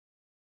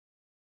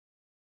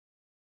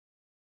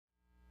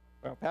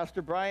Well,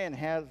 Pastor Brian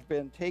has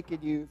been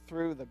taking you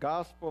through the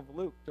Gospel of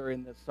Luke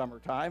during this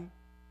summertime,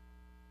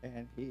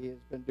 and he has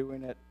been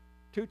doing it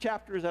 2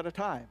 chapters at a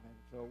time. And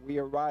so we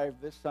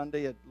arrived this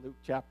Sunday at Luke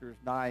chapters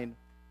 9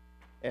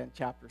 and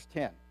chapters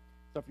 10.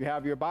 So if you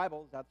have your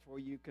Bibles, that's where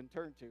you can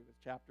turn to, is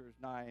chapters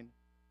 9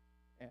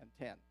 and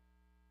 10.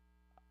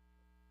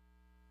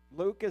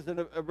 Luke is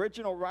an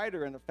original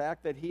writer in the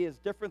fact that he is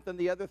different than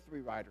the other 3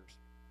 writers.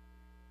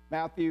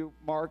 Matthew,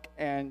 Mark,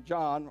 and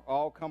John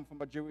all come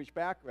from a Jewish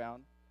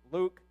background.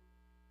 Luke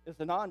is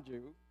a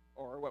non-Jew,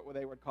 or what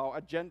they would call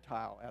a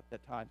Gentile at the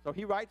time. So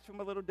he writes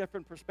from a little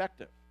different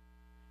perspective.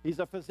 He's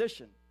a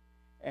physician,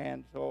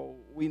 and so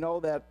we know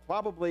that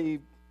probably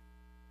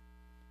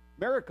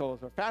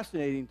miracles are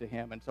fascinating to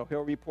him, and so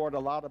he'll report a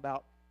lot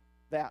about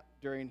that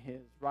during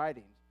his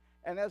writings.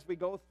 And as we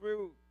go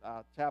through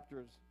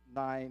chapters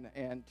 9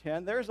 and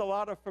 10, there's a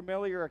lot of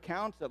familiar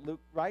accounts that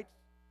Luke writes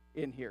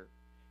in here.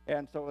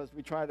 And so as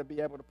we try to be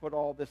able to put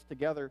all this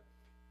together,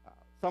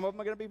 some of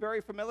them are going to be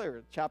very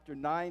familiar. Chapter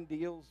 9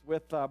 deals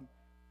with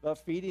the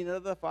feeding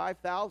of the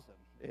 5,000.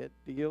 It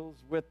deals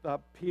with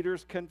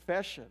Peter's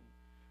confession.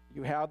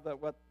 You have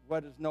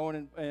what is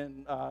known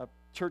in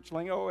church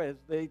lingo as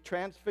the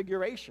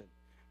transfiguration.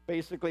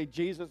 Basically,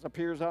 Jesus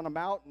appears on a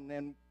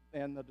mountain,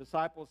 and the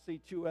disciples see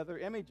 2 other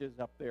images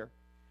up there.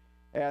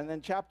 And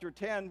then chapter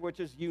 10, which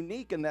is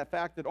unique in that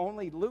fact that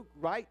only Luke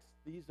writes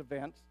these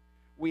events,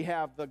 we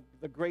have the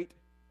great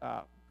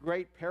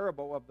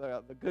parable of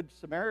the Good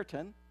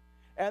Samaritan,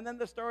 and then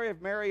the story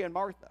of Mary and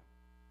Martha.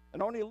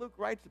 And only Luke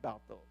writes about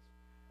those.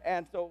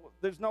 And so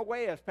there's no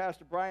way, as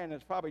Pastor Brian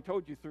has probably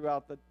told you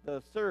throughout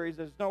the series,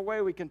 there's no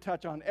way we can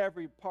touch on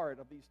every part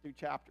of these 2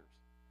 chapters.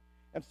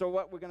 And so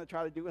what we're going to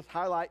try to do is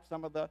highlight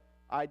some of the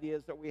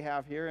ideas that we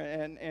have here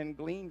and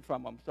glean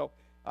from them. So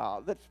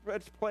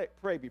let's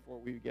pray before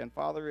we begin.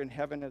 Father in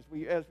heaven,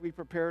 as we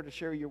prepare to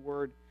share your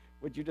word,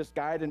 would you just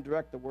guide and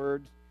direct the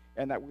words,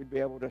 and that we'd be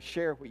able to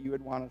share what you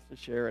would want us to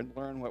share and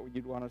learn what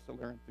you'd want us to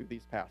learn through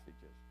these passages.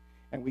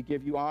 And we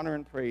give you honor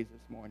and praise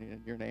this morning.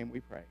 In your name we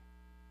pray.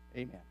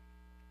 Amen.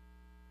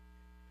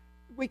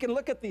 We can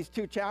look at these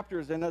 2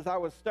 chapters, and as I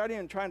was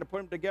studying and trying to put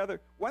them together,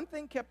 one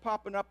thing kept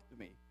popping up to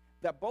me,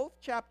 that both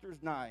chapters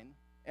 9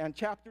 and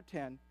chapter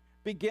 10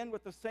 begin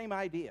with the same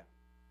idea.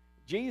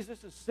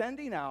 Jesus is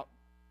sending out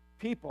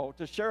people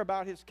to share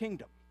about his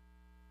kingdom.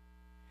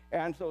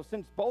 And so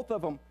since both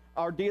of them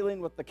are dealing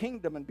with the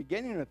kingdom and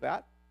beginning with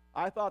that,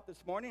 I thought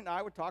this morning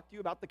I would talk to you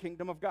about the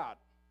kingdom of God.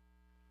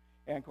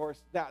 And of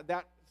course,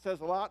 that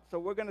says a lot, so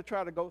we're going to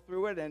try to go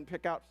through it and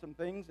pick out some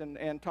things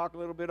and talk a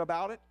little bit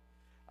about it.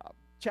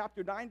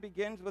 Chapter 9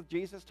 begins with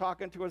Jesus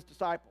talking to his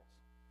disciples.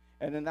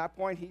 And in that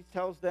point, he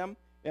tells them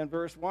in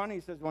verse 1, he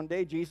says, one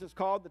day Jesus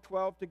called the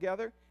 12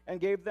 together and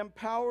gave them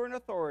power and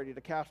authority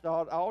to cast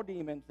out all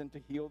demons and to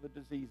heal the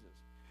diseases.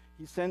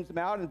 He sends them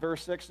out in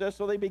verse 6 says,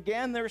 so they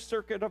began their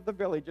circuit of the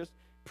villages,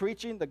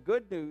 preaching the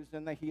good news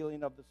and the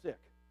healing of the sick.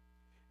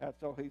 And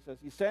so he says,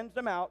 he sends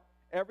them out,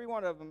 every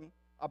one of them,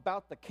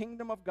 about the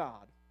kingdom of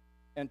God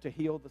and to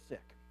heal the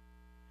sick.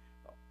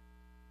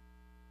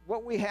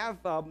 What we have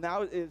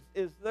now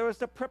is there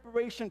is a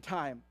preparation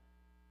time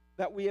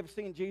that we have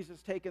seen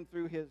Jesus taken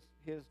through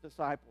his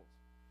disciples.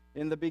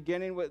 In the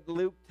beginning, what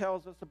Luke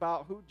tells us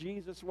about who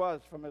Jesus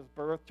was from his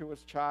birth to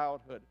his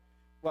childhood,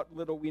 what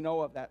little we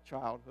know of that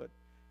childhood.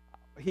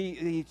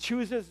 He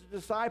chooses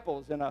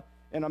disciples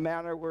in a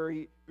manner where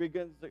he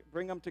begins to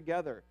bring them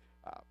together.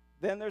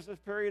 Then there's this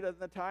period of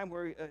the time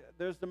where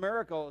there's the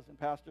miracles, and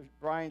Pastor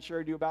Brian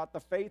shared you about the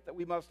faith that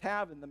we must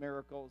have in the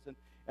miracles,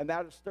 and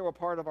that is still a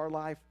part of our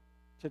life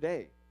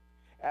today.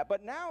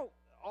 But now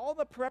all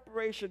the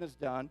preparation is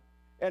done,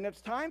 and it's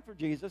time for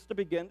Jesus to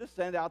begin to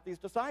send out these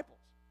disciples.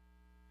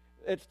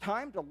 It's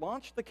time to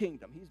launch the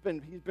kingdom.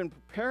 He's been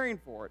preparing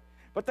for it.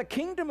 But the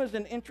kingdom is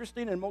an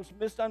interesting and most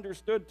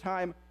misunderstood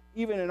time,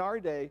 even in our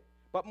day,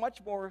 but much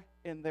more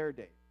in their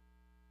day.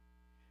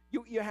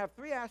 You have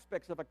 3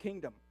 aspects of a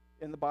kingdom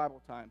in the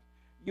Bible times.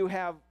 You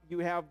have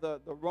the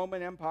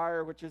Roman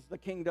Empire, which is the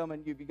kingdom,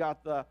 and you've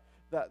got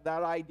that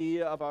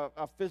idea of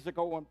a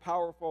physical and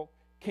powerful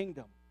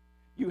kingdom.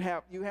 You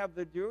have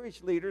the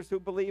Jewish leaders who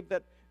believe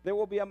that there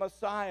will be a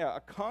Messiah,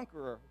 a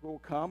conqueror, who will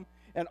come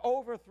and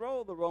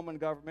overthrow the Roman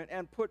government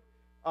and put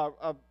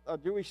a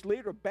Jewish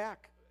leader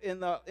back in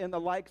the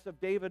likes of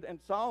David and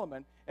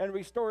Solomon and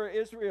restore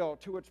Israel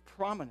to its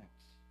prominence.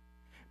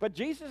 But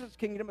Jesus'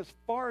 kingdom is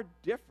far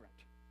different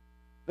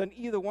than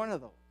either one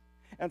of those.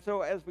 And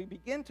so as we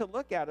begin to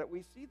look at it,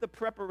 we see the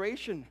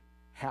preparation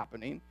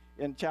happening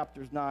in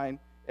chapters 9.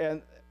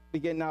 And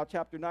begin now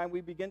chapter 9, we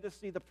begin to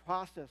see the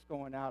process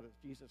going out as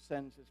Jesus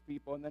sends his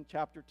people. And then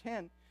chapter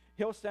 10,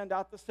 he'll send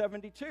out the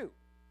 72,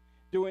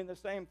 doing the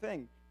same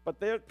thing. But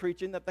they're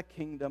preaching that the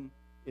kingdom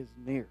is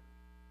near.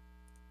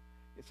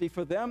 You see,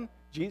 for them,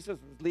 Jesus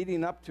was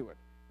leading up to it.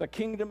 The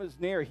kingdom is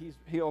near.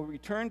 He'll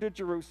return to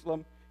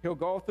Jerusalem. He'll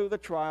go through the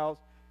trials.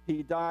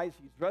 He dies.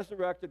 He's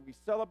resurrected. We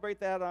celebrate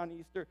that on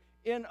Easter.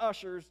 In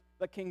ushers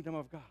the kingdom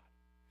of God.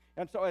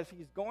 And so as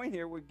he's going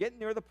here, we're getting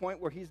near the point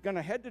where he's going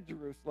to head to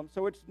Jerusalem,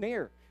 so it's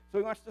near. So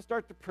he wants to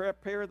start to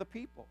prepare the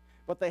people.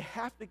 But they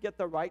have to get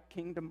the right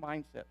kingdom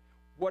mindset.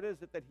 What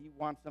is it that he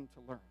wants them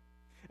to learn?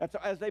 And so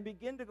as they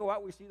begin to go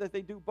out, we see that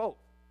they do both.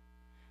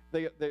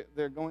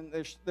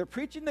 They're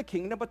preaching the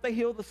kingdom, but they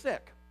heal the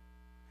sick.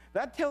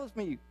 That tells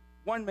me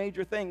one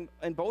major thing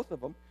in both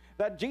of them,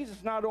 that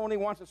Jesus not only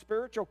wants a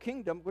spiritual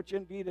kingdom, which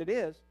indeed it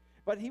is,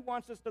 but he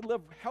wants us to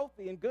live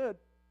healthy and good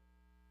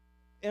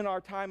in our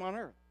time on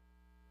earth.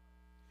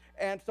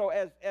 And so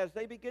as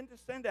they begin to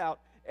send out,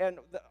 and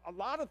a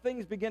lot of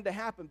things begin to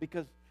happen,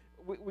 because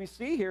we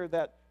see here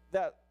that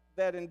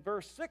in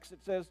verse 6 it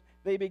says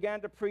they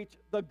began to preach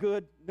the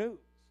good news.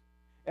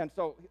 And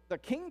so the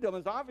kingdom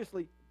is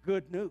obviously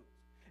good news.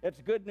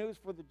 It's good news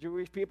for the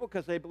Jewish people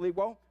because they believe,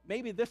 well,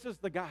 maybe this is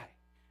the guy.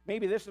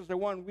 Maybe this is the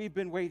one we've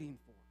been waiting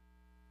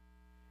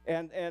for.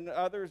 And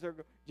others are,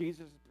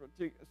 Jesus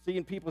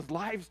seeing people's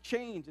lives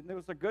change, and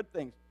those are good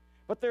things.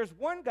 But there's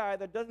one guy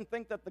that doesn't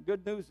think that the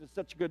good news is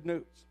such good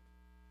news.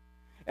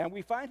 And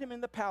we find him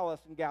in the palace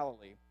in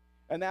Galilee,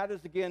 and that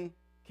is, again,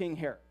 King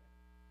Herod.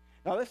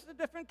 Now, this is a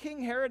different King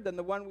Herod than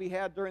the one we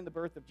had during the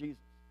birth of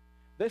Jesus.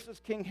 This is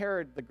King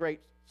Herod the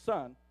Great's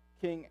son,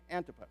 King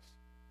Antipas.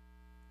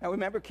 Now,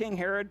 remember King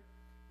Herod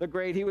the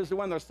Great? He was the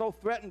one that was so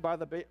threatened by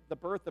the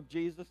birth of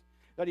Jesus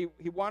that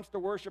he wants to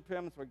worship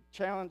him, so he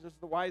challenges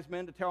the wise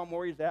men to tell him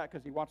where he's at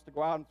because he wants to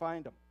go out and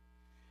find him.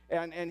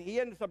 And he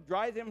ends up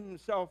driving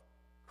himself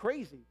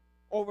crazy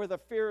over the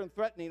fear and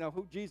threatening of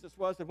who Jesus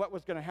was and what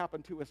was going to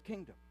happen to his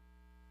kingdom.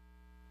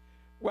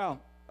 Well,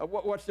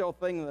 what's the old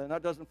thing then?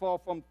 That doesn't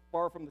fall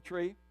far from the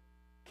tree.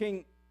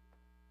 King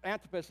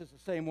Antipas is the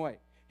same way.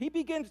 He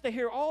begins to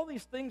hear all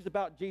these things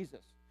about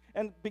Jesus.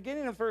 And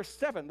beginning in verse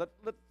 7, let's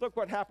look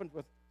what happens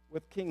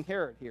with King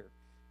Herod here.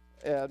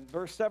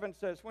 Verse 7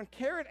 says, when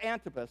Herod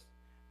Antipas,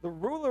 the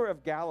ruler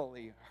of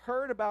Galilee,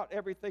 heard about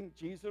everything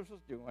Jesus was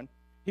doing,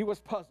 he was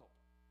puzzled.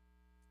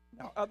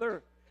 Now,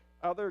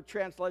 other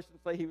translations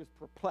say he was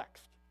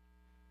perplexed.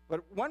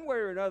 But one way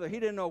or another, he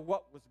didn't know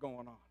what was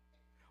going on.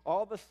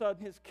 All of a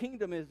sudden, his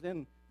kingdom is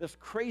in this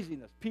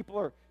craziness. People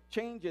are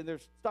changing.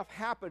 There's stuff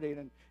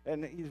happening.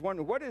 And he's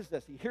wondering, what is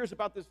this? He hears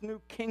about this new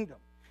kingdom.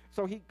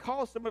 So he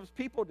calls some of his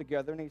people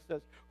together, and he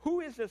says, who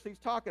is this he's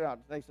talking about?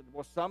 And they said,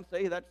 well, some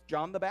say that's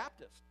John the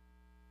Baptist.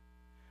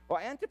 Well,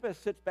 Antipas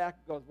sits back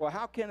and goes, well,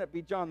 how can it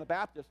be John the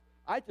Baptist?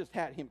 I just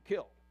had him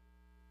killed.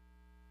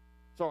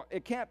 So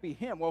it can't be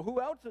him. Well,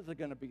 who else is it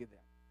going to be then?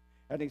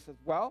 And he says,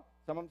 well,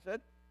 some of them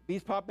said,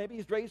 maybe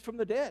he's raised from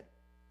the dead.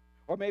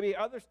 Or maybe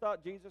others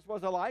thought Jesus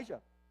was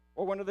Elijah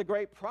or one of the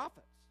great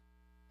prophets.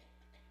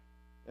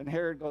 And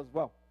Herod goes,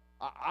 well,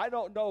 I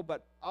don't know,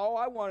 but all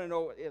I want to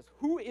know is,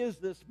 who is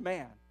this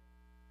man?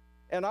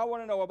 And I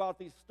want to know about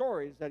these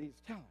stories that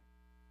he's telling.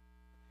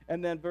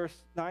 And then verse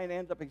 9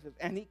 ends up, he says,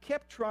 and he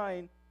kept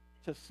trying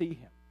to see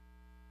him.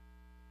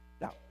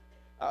 Now,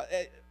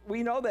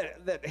 we know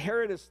that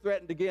Herod is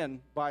threatened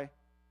again by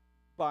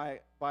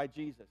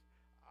Jesus.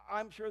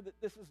 I'm sure that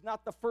this is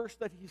not the first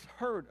that he's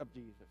heard of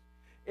Jesus.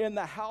 In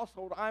the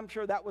household, I'm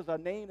sure that was a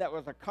name that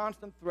was a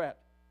constant threat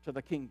to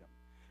the kingdom.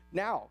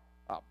 Now,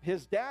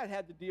 his dad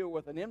had to deal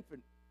with an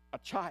infant, a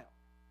child.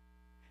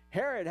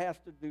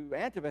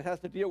 Antipas has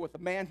to deal with the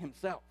man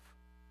himself.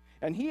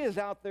 And he is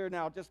out there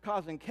now just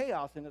causing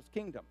chaos in his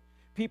kingdom.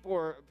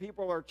 People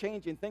are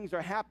changing, things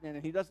are happening,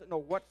 and he doesn't know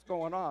what's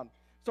going on.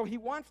 So he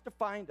wants to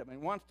find him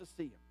and wants to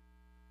see him.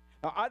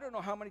 Now, I don't know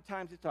how many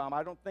times he saw him.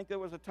 I don't think there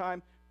was a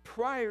time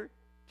prior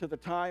to the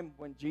time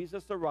when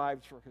Jesus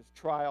arrives for his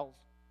trials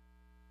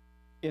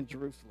in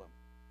Jerusalem.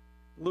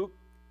 Luke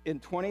in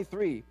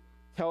 23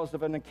 tells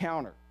of an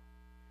encounter.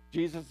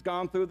 Jesus has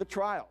gone through the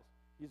trials.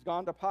 He's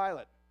gone to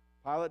Pilate.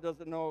 Pilate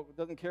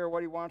doesn't care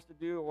what he wants to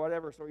do or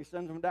whatever, so he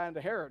sends him down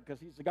to Herod because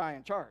he's the guy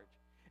in charge.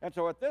 And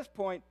so at this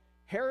point,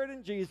 Herod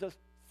and Jesus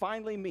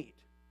finally meet.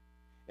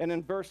 And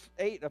in verse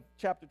 8 of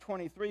chapter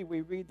 23,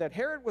 we read that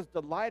Herod was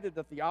delighted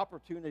at the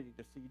opportunity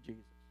to see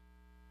Jesus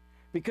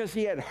because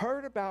he had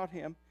heard about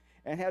him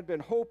and had been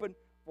hoping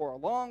for a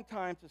long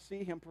time to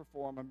see him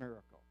perform a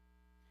miracle.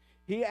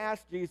 He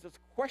asked Jesus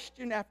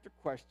question after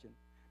question,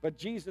 but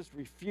Jesus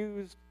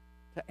refused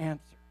to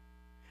answer.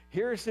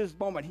 Here's his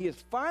moment. He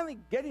is finally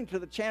getting to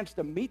the chance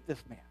to meet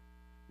this man,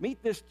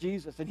 meet this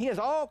Jesus, and he has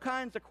all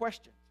kinds of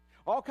questions,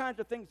 all kinds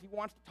of things he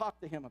wants to talk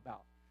to him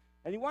about.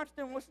 And he wants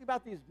to listen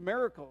about these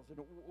miracles and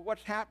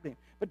what's happening.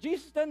 But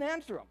Jesus doesn't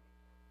answer them.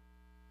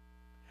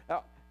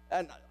 Now,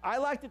 and I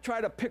like to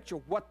try to picture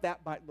what that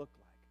might look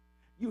like.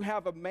 You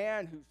have a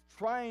man who's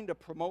trying to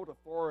promote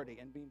authority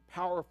and being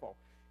powerful,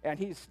 and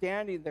he's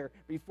standing there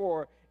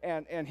before,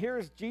 and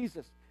here's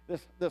Jesus,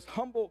 this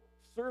humble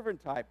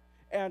servant type,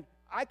 and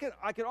I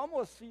can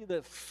almost see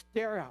this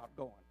stare out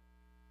going.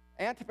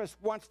 Antipas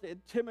wants to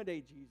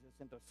intimidate Jesus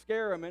and to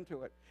scare him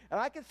into it, and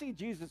I can see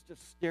Jesus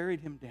just staring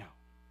him down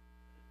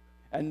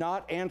and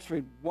not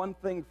answering one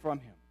thing from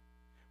him,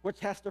 which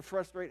has to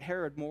frustrate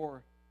Herod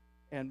more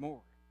and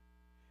more.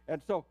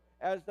 And so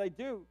as they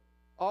do,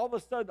 all of a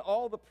sudden,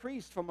 all the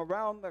priests from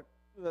around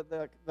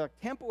the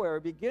temple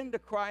area begin to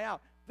cry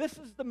out, This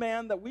is the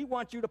man that we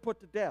want you to put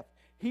to death.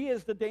 He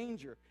is the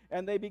danger.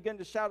 And they begin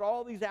to shout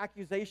all these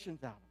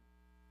accusations at him.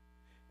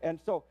 And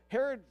so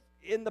Herod's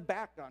in the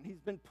background. He's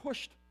been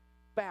pushed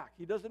back.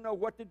 He doesn't know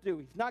what to do.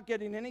 He's not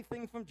getting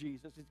anything from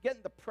Jesus. He's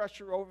getting the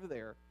pressure over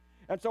there.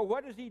 And so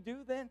what does he do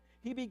then?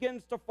 He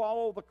begins to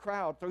follow the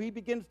crowd. So he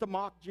begins to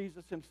mock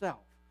Jesus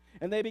himself.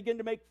 And they begin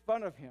to make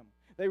fun of him.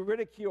 They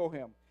ridicule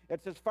him.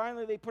 It says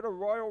finally they put a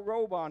royal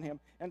robe on him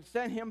and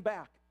sent him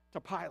back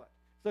to Pilate.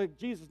 So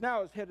Jesus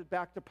now is headed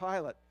back to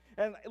Pilate.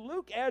 And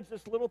Luke adds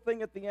this little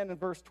thing at the end in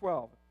verse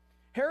 12.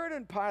 Herod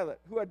and Pilate,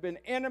 who had been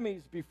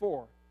enemies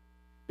before,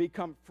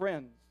 become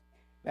friends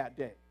that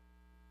day.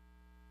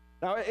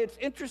 Now, it's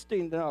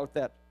interesting to note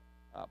that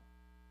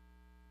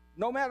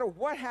no matter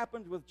what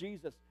happens with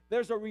Jesus,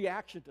 there's a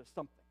reaction to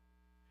something.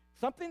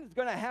 Something is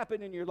going to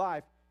happen in your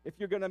life if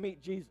you're going to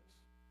meet Jesus.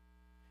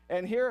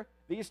 And here,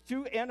 these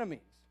two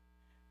enemies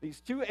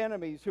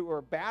who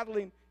are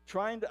battling,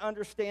 trying to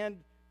understand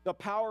the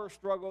power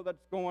struggle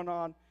that's going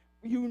on,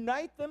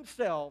 unite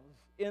themselves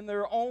in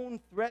their own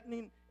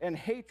threatening and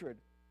hatred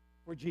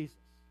for Jesus.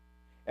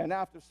 And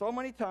after so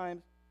many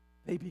times,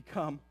 they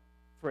become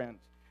friends.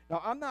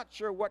 Now, I'm not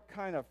sure what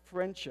kind of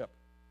friendship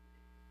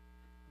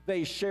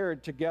they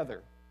shared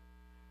together,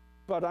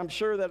 but I'm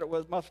sure that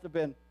must have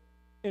been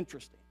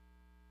interesting.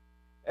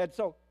 And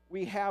so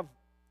we have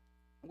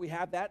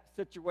that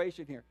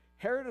situation here.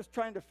 Herod is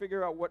trying to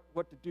figure out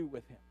what to do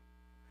with him.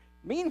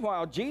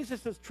 Meanwhile,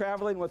 Jesus is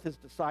traveling with his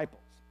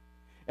disciples.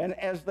 And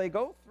as they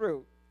go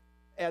through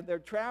and they're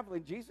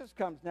traveling, Jesus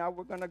comes. Now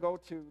we're going to go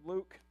to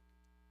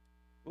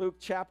Luke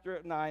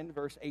chapter 9,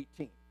 verse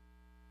 18.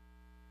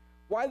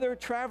 While they're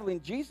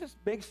traveling, Jesus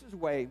makes his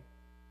way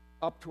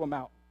up to a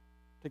mountain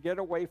to get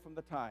away from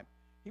the time.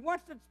 He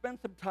wants to spend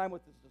some time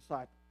with his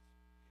disciples.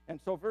 And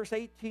so verse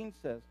 18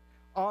 says,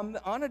 on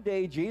a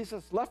day,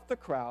 Jesus left the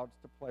crowds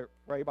to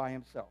pray by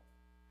himself.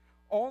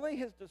 Only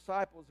his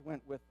disciples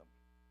went with him.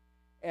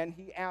 And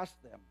he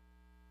asked them,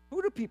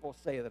 who do people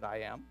say that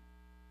I am?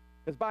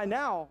 Because by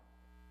now,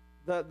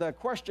 the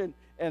question,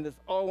 and it's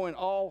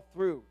all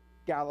through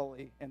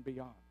Galilee and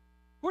beyond.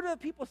 Who do the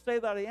people say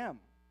that I am?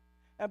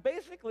 And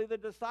basically, the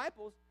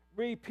disciples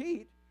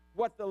repeat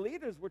what the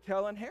leaders were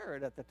telling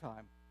Herod at the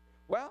time.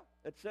 Well,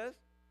 it says,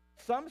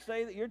 some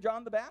say that you're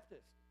John the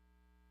Baptist.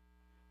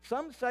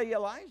 Some say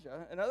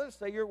Elijah, and others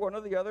say you're one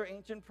of the other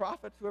ancient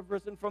prophets who have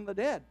risen from the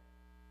dead.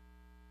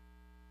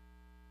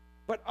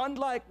 But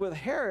unlike with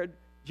Herod,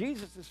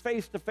 Jesus is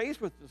face to face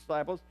with the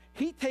disciples.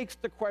 He takes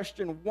the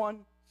question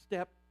one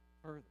step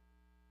further.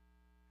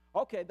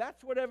 Okay,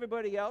 that's what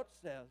everybody else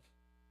says.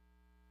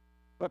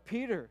 But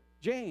Peter,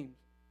 James,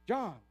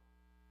 John,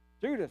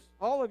 Judas,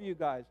 all of you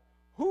guys,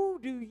 who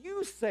do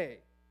you say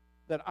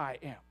that I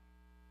am?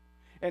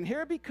 And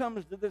here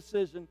becomes the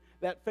decision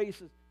that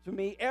faces, to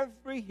me,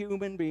 every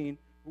human being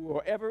who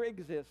will ever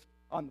exist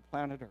on the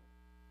planet Earth.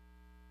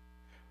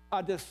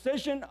 A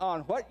decision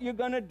on what you're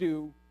going to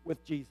do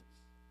with Jesus.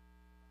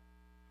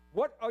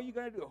 What are you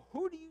going to do?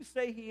 Who do you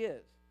say he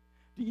is?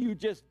 Do you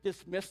just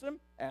dismiss him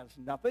as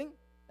nothing?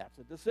 That's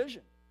a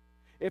decision.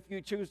 If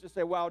you choose to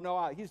say, well,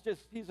 no,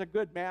 he's a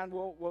good man,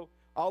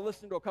 I'll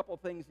listen to a couple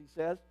things he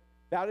says,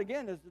 that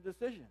again is the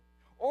decision.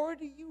 Or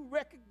do you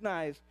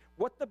recognize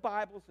what the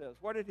Bible says,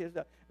 what it is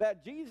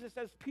that Jesus,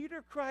 as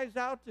Peter cries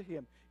out to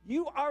him,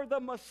 you are the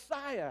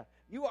Messiah,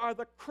 you are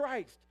the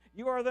Christ,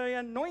 you are the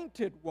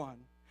anointed one,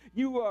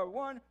 you are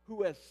one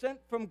who is sent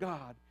from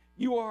God,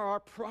 you are our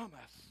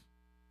promise.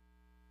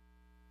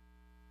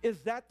 Is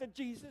that the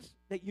Jesus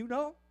that you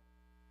know?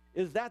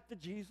 Is that the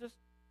Jesus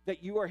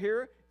that you are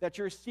here, that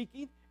you're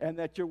seeking, and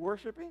that you're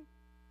worshiping?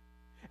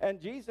 And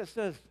Jesus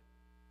says,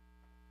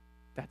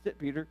 that's it,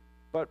 Peter.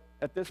 But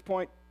at this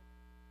point,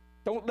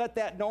 don't let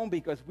that known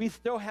because we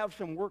still have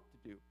some work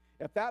to do.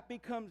 If that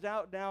becomes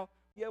out now,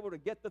 be able to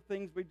get the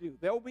things we do.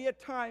 There will be a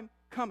time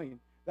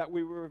coming that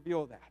we will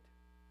reveal that.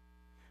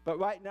 But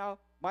right now,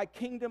 my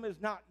kingdom is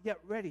not yet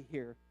ready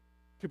here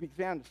to be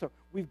found. So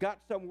we've got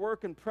some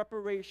work and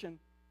preparation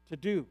to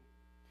do.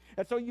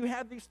 And so you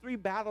have these three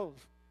battles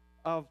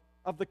of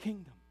the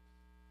kingdom.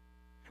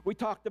 We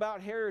talked about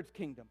Herod's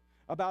kingdom,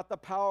 about the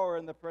power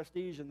and the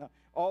prestige and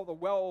all the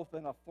wealth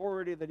and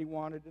authority that he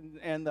wanted,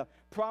 and the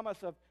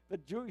promise of the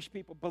Jewish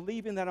people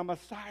believing that a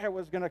Messiah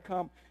was going to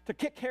come to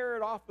kick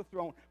Herod off the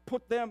throne,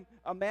 put them,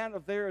 a man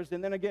of theirs,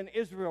 and then again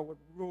Israel would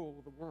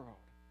rule the world.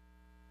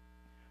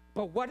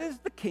 But what is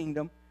the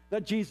kingdom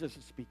that Jesus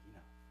is speaking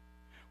of?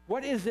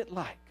 What is it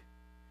like?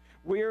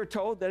 We are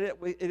told that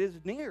it is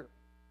near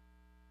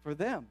for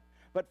them.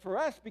 But for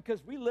us,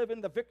 because we live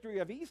in the victory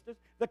of Easter,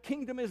 the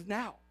kingdom is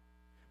now.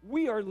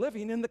 We are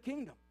living in the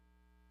kingdom.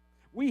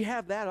 We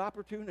have that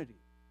opportunity.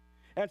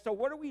 And so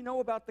what do we know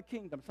about the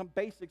kingdom? Some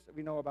basics that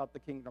we know about the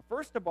kingdom.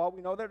 First of all,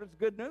 we know that it's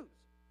good news.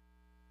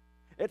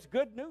 It's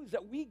good news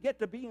that we get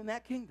to be in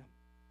that kingdom.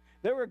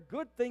 There are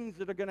good things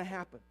that are going to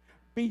happen.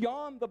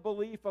 Beyond the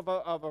belief of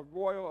a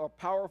royal or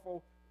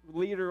powerful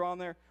leader on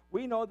there,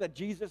 we know that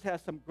Jesus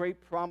has some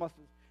great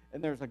promises,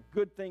 and there's a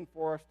good thing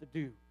for us to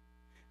do.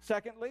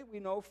 Secondly, we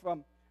know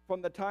from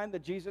the time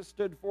that Jesus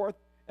stood forth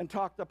and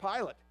talked to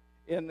Pilate,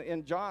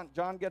 in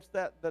John gets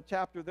the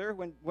chapter there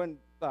when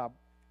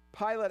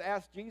Pilate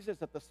asked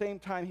Jesus at the same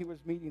time he was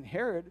meeting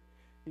Herod,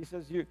 he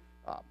says,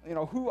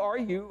 who are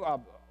you?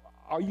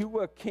 Are you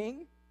a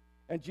king?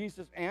 And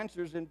Jesus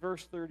answers in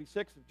verse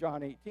 36 of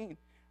John 18,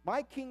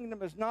 my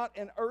kingdom is not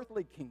an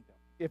earthly kingdom.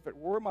 If it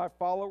were, my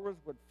followers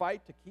would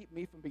fight to keep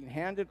me from being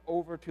handed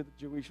over to the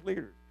Jewish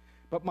leaders.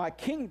 But my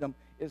kingdom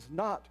is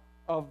not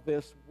of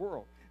this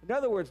world. In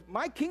other words,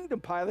 my kingdom,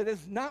 Pilate,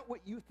 is not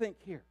what you think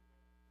here.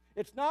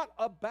 It's not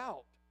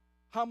about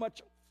how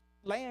much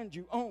land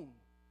you own.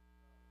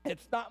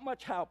 It's not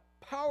much how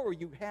power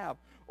you have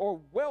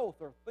or wealth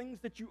or things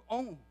that you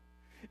own.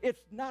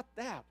 It's not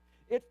that.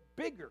 It's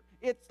bigger.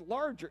 It's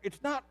larger.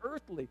 It's not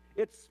earthly.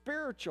 It's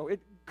spiritual.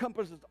 It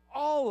encompasses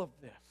all of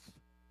this.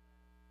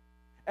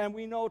 And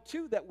we know,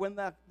 too, that when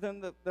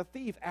the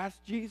thief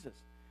asked Jesus,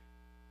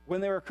 when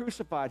they were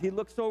crucified, he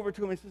looks over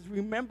to him and says,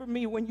 remember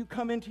me when you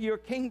come into your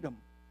kingdom.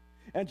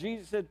 And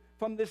Jesus said,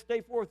 from this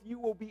day forth, you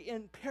will be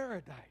in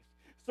paradise.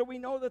 So we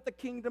know that the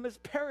kingdom is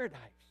paradise.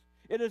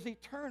 It is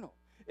eternal.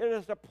 It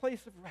is a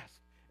place of rest.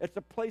 It's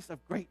a place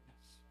of greatness.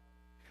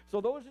 So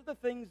those are the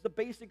things, the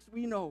basics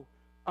we know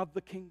of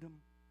the kingdom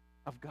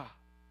of God.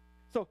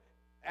 So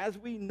as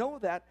we know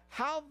that,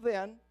 how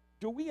then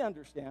do we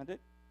understand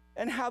it?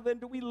 And how then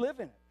do we live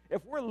in it?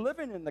 If we're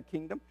living in the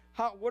kingdom,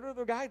 what are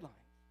the guidelines?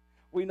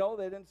 We know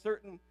that in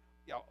certain,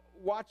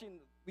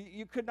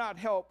 you could not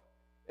help,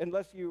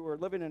 unless you were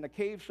living in a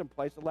cave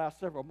someplace the last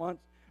several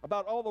months,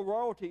 about all the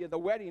royalty of the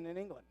wedding in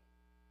England.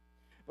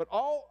 But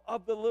all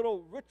of the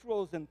little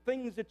rituals and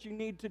things that you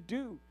need to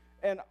do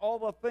and all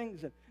the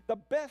things. And the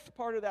best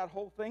part of that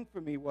whole thing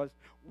for me was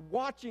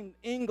watching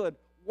England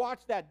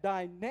watch that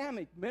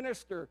dynamic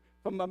minister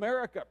from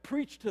America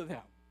preach to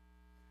them.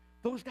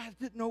 Those guys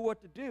didn't know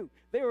what to do.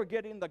 They were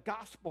getting the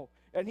gospel,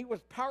 and he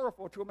was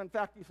powerful to them. In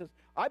fact, he says,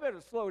 I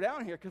better slow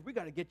down here because we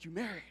got to get you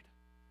married.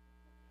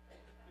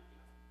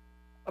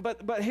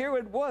 But here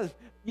it was.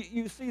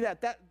 You see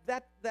that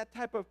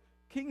type of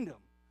kingdom.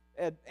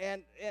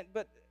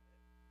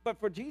 But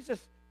for Jesus,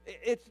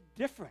 it's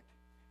different.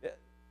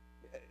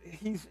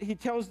 He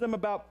tells them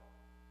about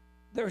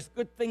there's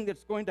good thing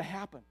that's going to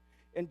happen.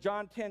 In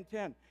John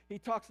 10:10, he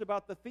talks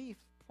about the thief,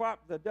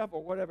 the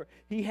devil, whatever.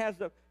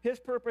 His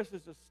purpose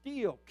is to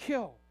steal,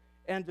 kill,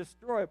 and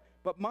destroy.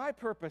 But my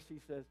purpose, he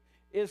says,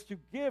 is to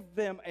give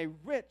them a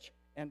rich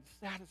and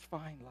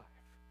satisfying life.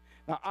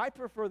 Now, I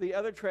prefer the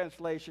other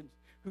translations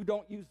who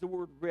don't use the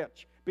word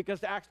rich,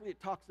 because actually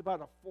it talks about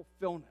a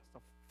fulfillment, a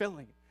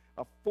filling,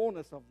 a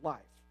fullness of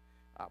life.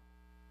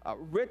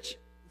 Rich,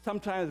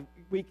 sometimes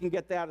we can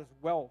get that as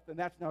wealth, and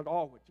that's not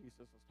all what Jesus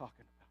is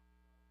talking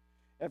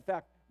about. In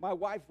fact, my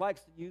wife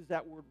likes to use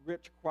that word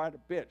rich quite a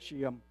bit.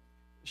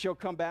 She'll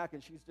come back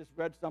and she's just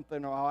read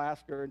something, or I'll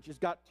ask her, and she's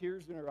got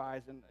tears in her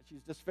eyes, and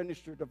she's just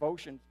finished her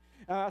devotions.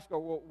 And I ask her,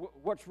 well,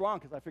 what's wrong?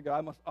 Because I figure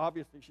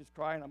obviously she's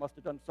crying. I must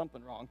have done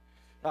something wrong.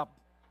 I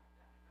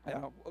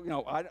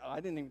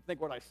didn't even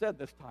think what I said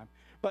this time.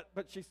 But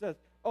she says,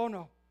 oh,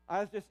 no,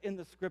 I was just in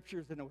the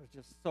scriptures, and it was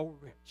just so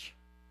rich.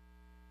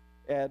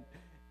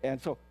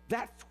 And so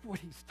that's what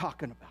he's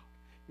talking about.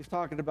 He's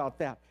talking about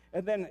that.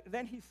 And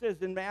then he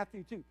says in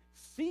Matthew 2,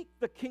 seek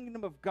the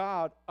kingdom of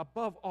God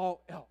above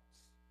all else,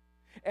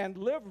 and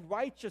live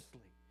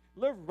righteously,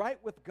 live right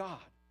with God,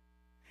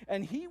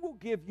 and he will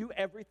give you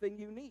everything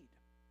you need.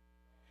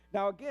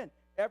 Now again,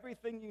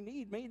 everything you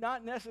need may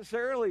not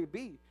necessarily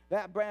be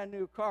that brand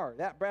new car,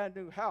 that brand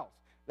new house,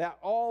 that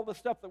all the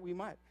stuff that we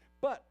might.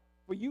 But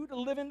for you to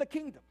live in the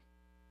kingdom,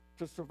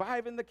 to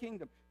survive in the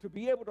kingdom, to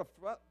be able to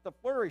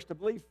flourish, to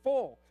be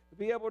full, to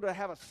be able to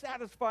have a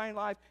satisfying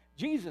life,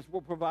 Jesus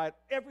will provide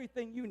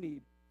everything you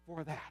need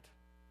for that.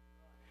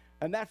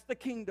 And that's the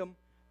kingdom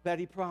that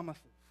he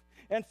promises.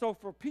 And so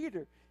for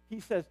Peter, he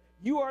says,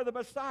 you are the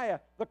Messiah,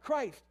 the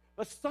Christ,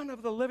 the Son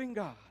of the living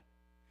God.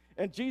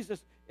 And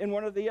Jesus, in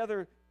one of the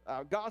other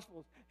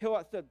Gospels, he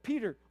said,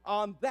 Peter,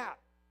 on that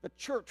the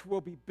church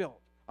will be built,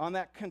 on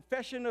that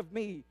confession of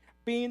me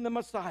being the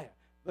Messiah,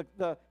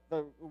 the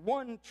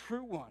one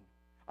true one.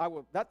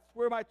 That's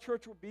where my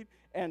church will be.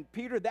 And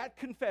Peter, that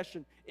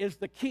confession is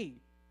the key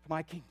to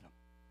my kingdom.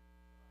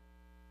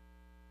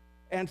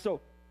 And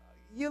so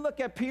you look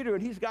at Peter,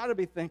 and he's got to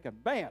be thinking,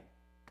 man,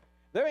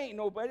 there ain't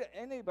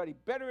anybody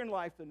better in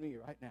life than me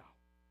right now.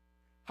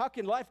 How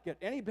can life get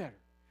any better?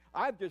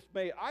 I'm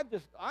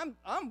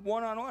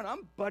one-on-one.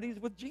 I'm buddies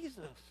with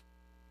Jesus.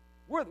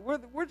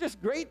 We're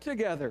just great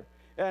together.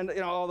 And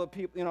all the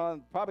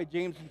people, probably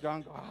James and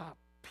John go,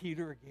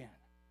 Peter again.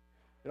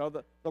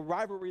 The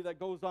rivalry that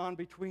goes on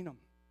between them.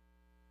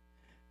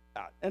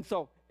 And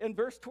so in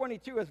verse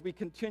 22, as we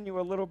continue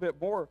a little bit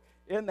more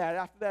in that,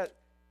 after that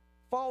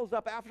follows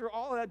up, after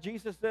all of that,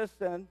 Jesus says,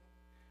 then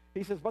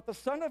he says, but the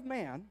Son of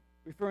Man,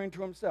 referring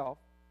to himself,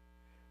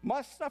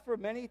 must suffer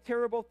many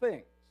terrible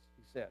things,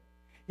 he said.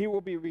 He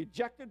will be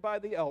rejected by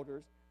the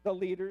elders, the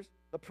leaders,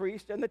 the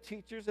priests, and the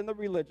teachers in the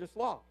religious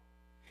law.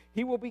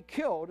 He will be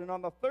killed, and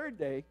on the third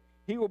day,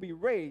 he will be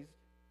raised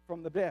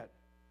from the dead.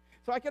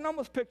 So I can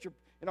almost picture,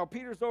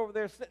 Peter's over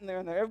there sitting there,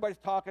 and everybody's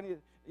talking.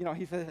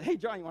 He says, hey,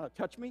 John, you want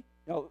to touch me?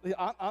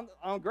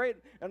 I'm great.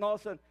 And all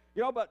of a sudden,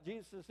 but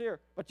Jesus is here.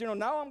 But,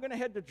 now I'm going to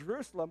head to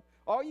Jerusalem.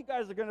 All you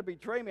guys are going to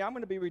betray me. I'm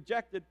going to be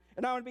rejected,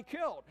 and I'm going to be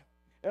killed.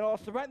 And all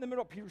of a sudden, right in the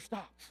middle, Peter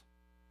stops.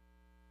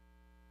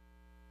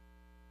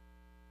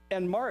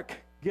 And Mark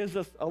gives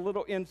us a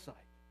little insight.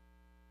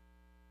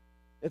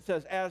 It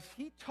says, as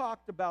he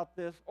talked about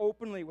this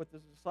openly with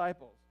his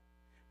disciples,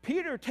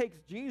 Peter takes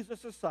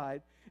Jesus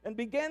aside and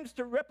begins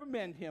to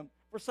reprimand him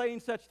for saying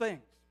such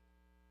things.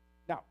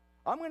 Now,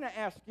 I'm going to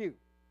ask you,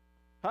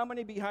 how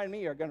many behind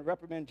me are going to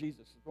reprimand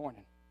Jesus this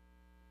morning?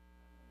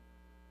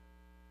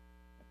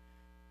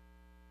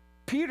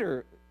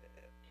 Peter's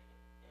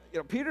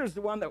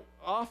the one that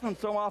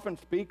so often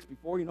speaks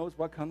before he knows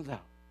what comes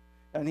out.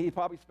 And he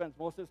probably spends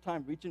most of his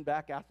time reaching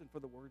back, asking for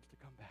the words to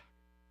come back.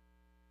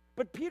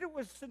 But Peter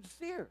was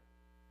sincere,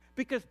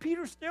 because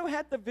Peter still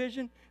had the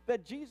vision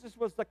that Jesus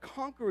was the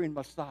conquering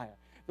Messiah,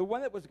 the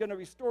one that was going to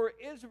restore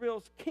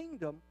Israel's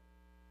kingdom,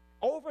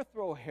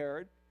 overthrow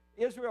Herod.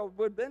 Israel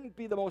would then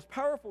be the most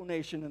powerful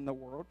nation in the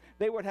world.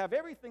 They would have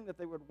everything that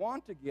they would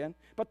want again,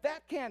 but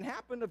that can't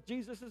happen if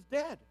Jesus is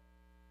dead.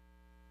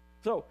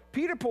 So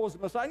Peter pulls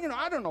him aside.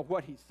 I don't know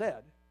what he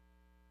said,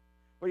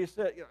 but he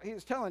said, he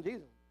was telling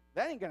Jesus,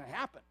 that ain't going to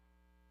happen.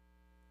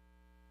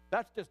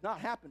 That's just not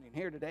happening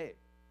here today.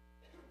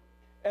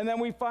 And then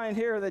we find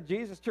here that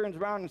Jesus turns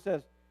around and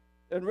says,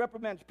 and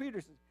reprimands Peter,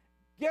 says,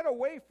 get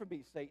away from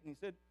me, Satan. He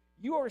said,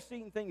 you are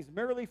seeing things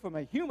merely from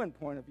a human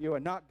point of view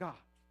and not God's.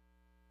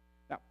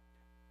 Now,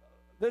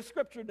 this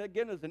scripture,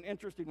 again, is an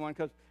interesting one,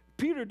 because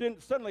Peter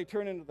didn't suddenly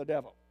turn into the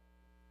devil.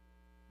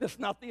 This is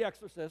not The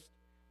Exorcist.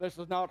 This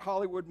is not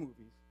Hollywood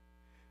movies.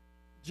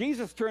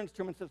 Jesus turns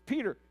to him and says,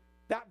 Peter,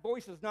 that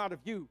voice is not of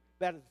you.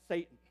 That is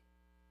Satan.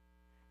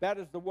 That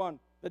is the one,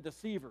 the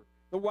deceiver,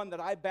 the one that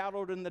I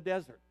battled in the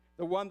desert,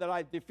 the one that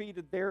I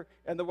defeated there,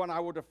 and the one I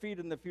will defeat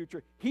in the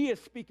future. He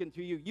is speaking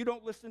to you. You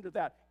don't listen to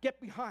that.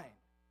 Get behind.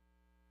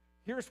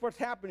 Here's what's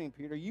happening,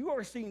 Peter. You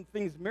are seeing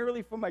things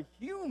merely from a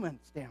human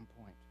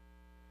standpoint,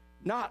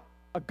 not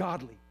a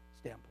godly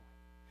standpoint.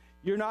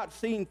 You're not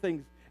seeing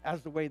things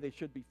as the way they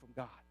should be from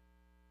God.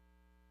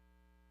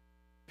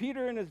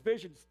 Peter, in his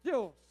vision,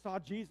 still saw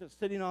Jesus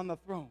sitting on the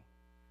throne,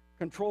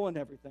 controlling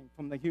everything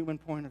from the human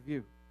point of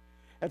view.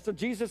 And so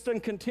Jesus then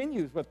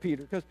continues with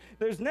Peter, because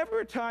there's never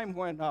a time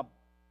when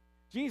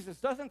Jesus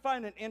doesn't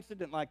find an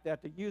incident like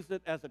that to use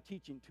it as a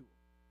teaching tool.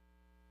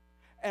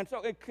 And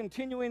so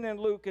continuing in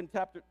Luke in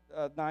chapter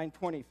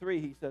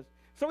 9:23, he says,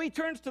 so he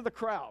turns to the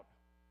crowd.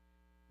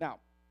 Now,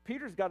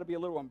 Peter's got to be a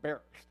little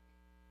embarrassed.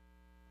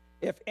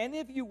 If any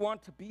of you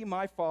want to be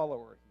my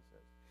follower, he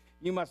says,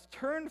 you must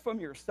turn from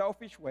your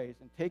selfish ways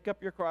and take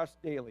up your cross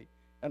daily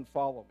and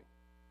follow me.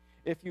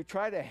 If you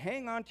try to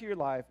hang on to your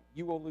life,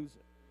 you will lose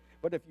it.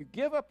 But if you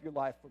give up your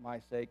life for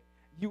my sake,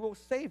 you will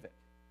save it.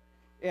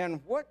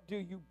 And what do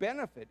you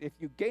benefit if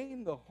you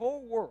gain the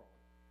whole world,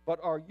 but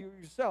are you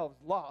yourselves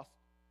lost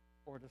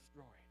or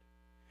destroyed?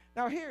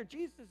 Now here,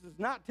 Jesus is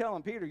not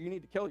telling Peter, you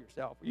need to kill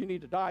yourself, or you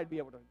need to die to be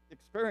able to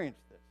experience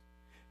this.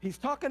 He's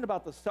talking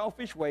about the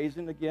selfish ways,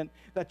 and again,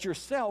 that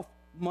yourself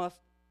must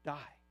die.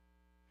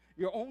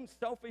 Your own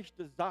selfish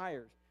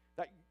desires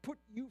that put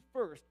you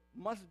first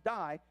must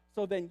die,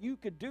 so then you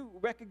could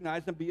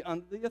recognize and be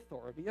under the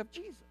authority of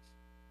Jesus.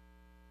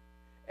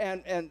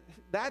 And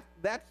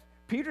that's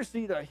Peter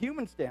sees a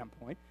human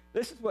standpoint.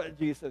 This is what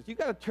Jesus says. You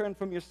got to turn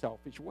from your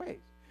selfish ways.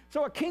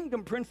 So a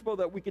kingdom principle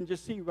that we can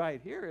just see right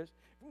here is,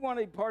 if we want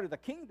to be part of the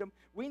kingdom,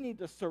 we need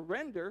to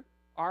surrender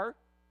our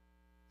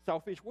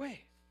selfish ways.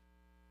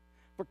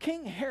 For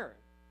King Herod,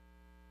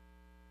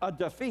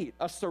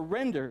 a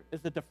surrender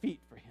is a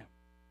defeat for him.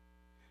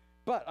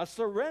 But a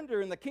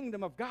surrender in the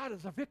kingdom of God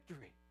is a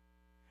victory.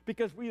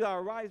 Because we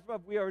are rise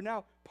above, we are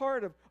now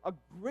part of a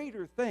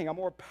greater thing, a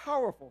more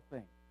powerful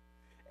thing.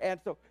 And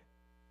so,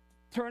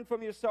 turn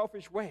from your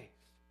selfish ways.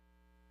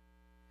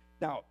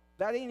 Now,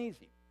 that ain't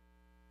easy.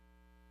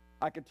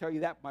 I can tell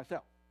you that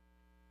myself.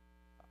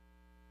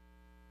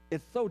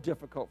 It's so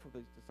difficult for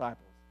these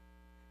disciples.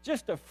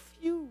 Just a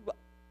few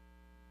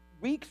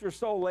weeks or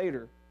so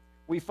later,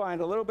 we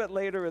find a little bit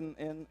later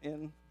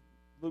in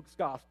Luke's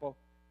gospel,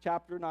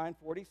 chapter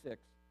 9:46,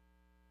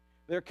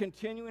 they're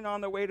continuing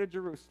on their way to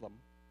Jerusalem,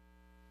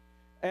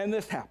 and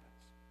this happens.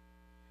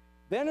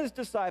 Then his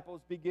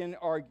disciples begin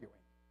arguing.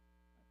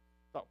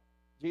 So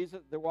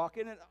Jesus, they're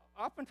walking, and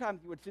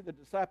oftentimes you would see the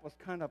disciples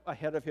kind of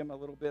ahead of him a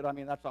little bit. I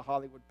mean, that's a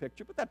Hollywood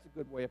picture, but that's a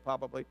good way of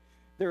probably.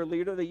 Their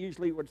leader, they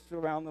usually would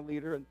surround the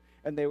leader,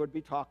 and they would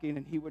be talking,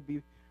 and he would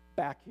be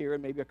back here,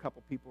 and maybe a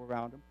couple people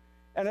around him.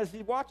 And as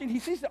he's watching, he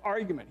sees the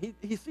argument.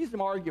 He sees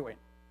them arguing,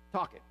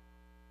 talking.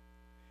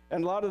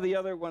 And a lot of the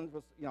other ones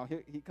was,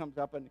 he comes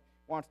up and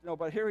wants to know.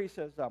 But here he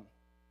says,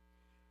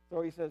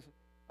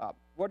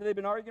 what have they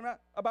been arguing about?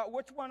 About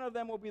which one of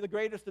them will be the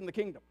greatest in the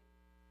kingdom.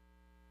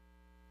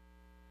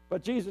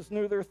 But Jesus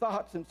knew their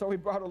thoughts, and so he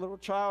brought a little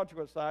child to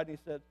his side, and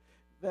he said,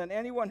 then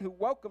anyone who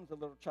welcomes a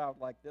little child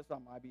like this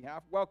on my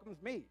behalf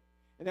welcomes me.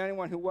 And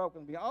anyone who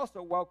welcomes me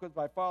also welcomes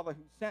my Father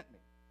who sent me.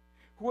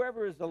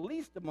 Whoever is the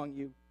least among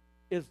you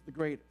is the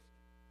greatest.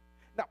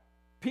 Now,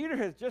 Peter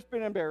has just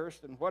been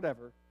embarrassed and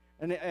whatever,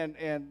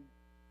 and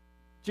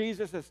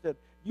Jesus has said,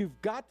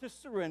 you've got to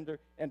surrender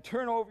and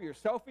turn over your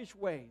selfish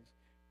ways.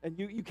 And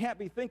you can't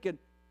be thinking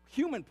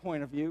human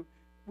point of view.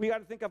 We got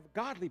to think of a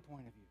godly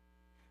point of view.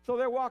 So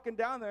they're walking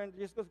down there, and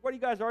Jesus goes, what are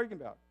you guys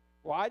arguing about?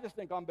 Well, I just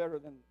think I'm better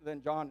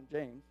than John and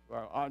James.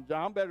 Well,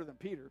 I'm better than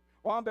Peter.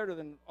 Well, I'm better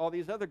than all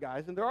these other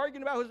guys. And they're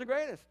arguing about who's the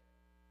greatest.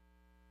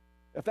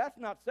 If that's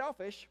not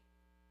selfish,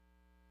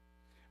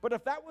 but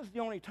if that was the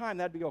only time,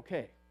 that'd be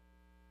okay.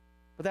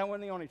 But that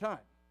wasn't the only time.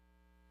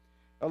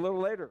 A little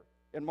later,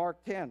 in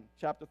Mark 10,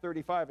 chapter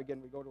 35,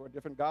 again, we go to a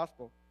different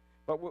gospel.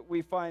 But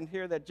we find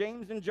here that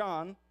James and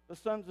John, the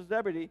sons of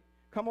Zebedee,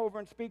 come over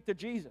and speak to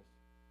Jesus.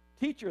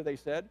 Teacher, they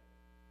said,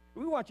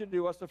 we want you to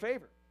do us a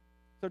favor.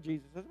 So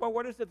Jesus says, well,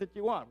 what is it that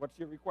you want? What's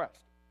your request?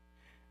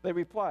 They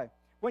reply,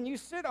 when you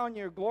sit on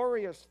your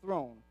glorious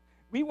throne,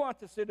 we want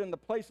to sit in the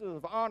places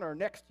of honor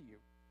next to you,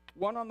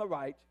 one on the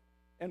right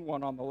and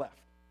one on the left.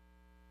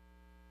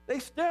 They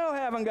still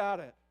haven't got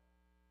it.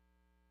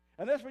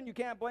 And this one you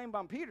can't blame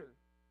on Peter.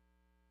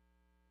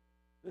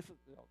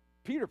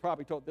 Peter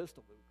probably told this to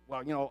Luke.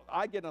 Well,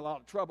 I get in a lot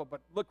of trouble,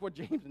 but look what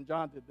James and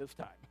John did this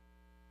time.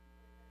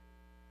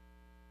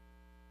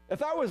 If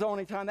that was the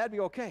only time, that'd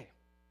be okay.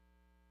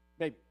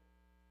 Maybe.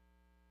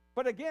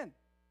 But again,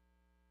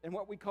 in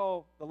what we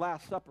call the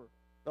Last Supper,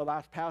 the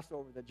last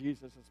Passover that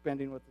Jesus is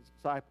spending with his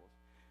disciples,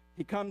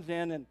 he comes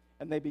in and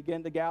they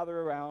begin to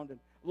gather around, and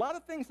a lot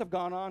of things have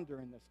gone on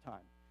during this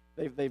time.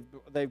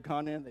 They've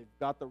gone in, they've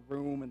got the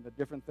room and the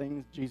different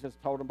things. Jesus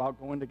told them about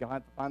going to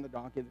God to find the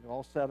donkey. They're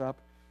all set up.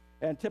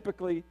 And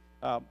typically,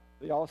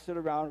 they all sit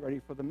around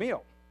ready for the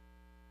meal.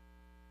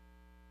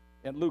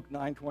 In Luke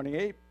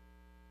 9:28,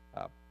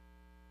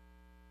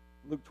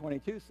 Luke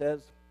 22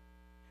 says,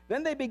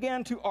 then they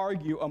began to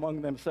argue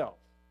among themselves.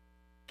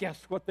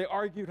 Guess what they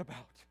argued about?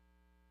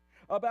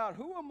 About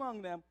who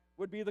among them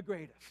would be the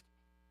greatest.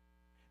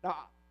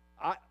 Now,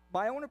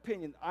 my own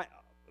opinion,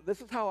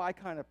 this is how I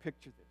kind of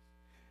picture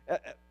this.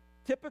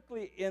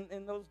 Typically,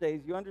 in those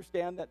days, you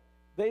understand that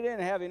they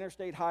didn't have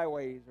interstate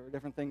highways or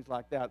different things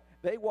like that.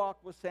 They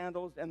walked with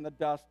sandals and the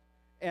dust,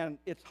 and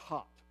it's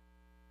hot.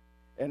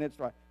 And it's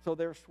right. So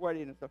they're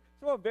sweating and stuff.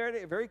 So a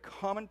very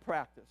common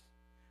practice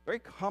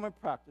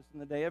in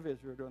the day of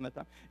Israel during that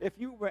time. If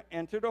you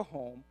entered a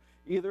home,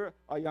 either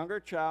a younger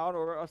child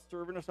or a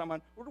servant or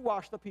someone would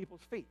wash the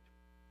people's feet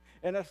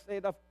in a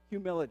state of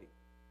humility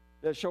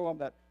to show them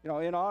that,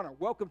 in honor,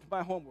 welcome to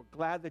my home, we're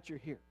glad that you're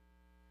here.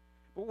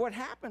 But what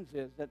happens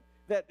is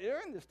that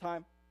during this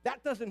time,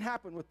 that doesn't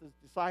happen with the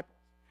disciples.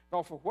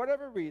 Now, for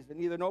whatever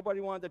reason, either nobody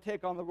wanted to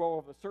take on the role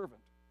of a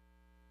servant,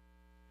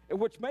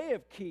 which may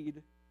have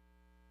keyed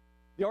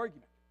the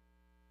argument.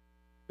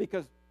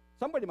 Because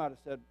somebody might have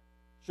said,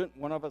 shouldn't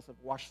one of us have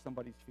washed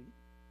somebody's feet?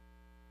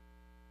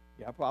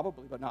 Yeah,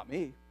 probably, but not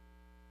me.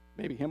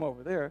 Maybe him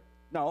over there.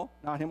 No,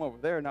 not him over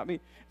there, not me.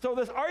 So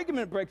this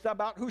argument breaks out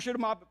about who should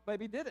have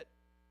maybe did it.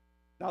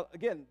 Now,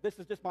 again, this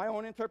is just my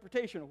own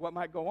interpretation of what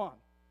might go on.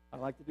 I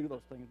like to do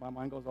those things. My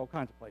mind goes all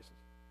kinds of places.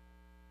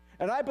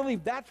 And I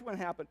believe that's what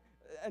happened.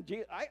 And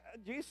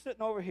Jesus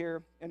sitting over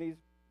here, and he's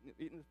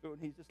eating his food,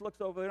 and he just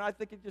looks over there, and I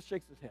think he just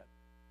shakes his head.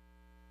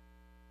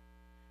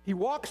 He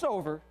walks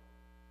over,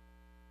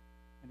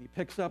 and he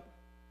picks up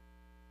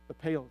the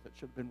pails that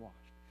should have been washed.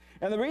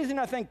 And the reason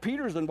I think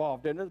Peter's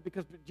involved in it is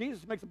because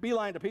Jesus makes a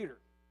beeline to Peter.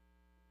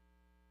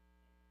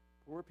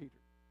 Poor Peter.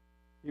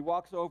 He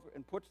walks over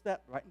and puts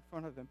that right in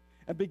front of him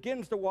and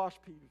begins to wash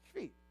Peter's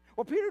feet.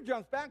 Well, Peter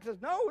jumps back and says,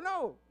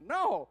 no,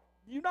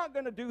 you're not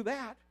going to do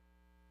that.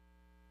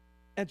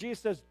 And Jesus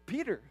says,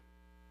 Peter,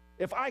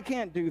 if I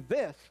can't do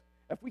this,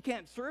 if we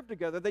can't serve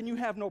together, then you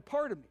have no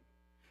part of me.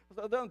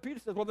 So then Peter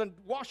says, well, then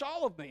wash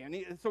all of me.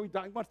 And so he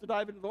wants to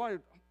dive into the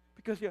water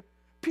because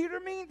Peter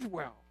means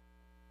well.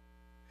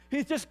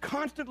 He's just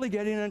constantly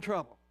getting in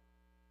trouble.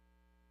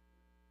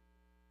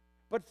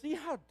 But see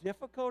how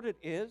difficult it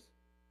is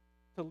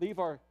to leave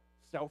our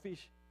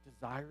selfish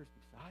desires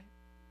beside?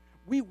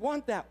 We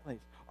want that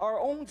place. Our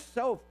own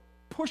self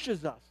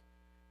pushes us.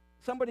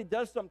 Somebody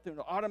does something,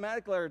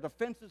 automatically our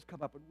defenses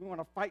come up, and we want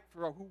to fight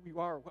for who we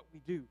are, what we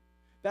do.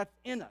 That's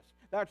in us.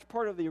 That's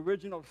part of the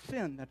original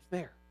sin that's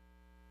there.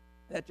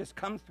 That just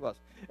comes to us.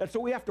 And so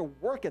we have to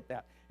work at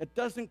that. It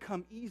doesn't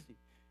come easy.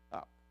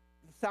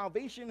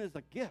 Salvation is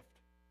a gift,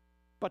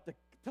 but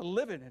to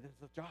live in it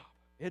is a job.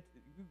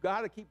 You've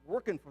got to keep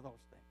working for those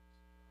things.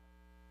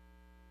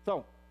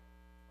 So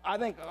I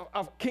think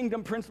a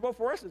kingdom principle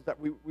for us is that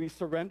we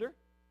surrender.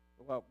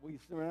 Well, we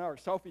surrender our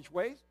selfish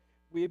ways.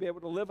 We be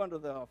able to live under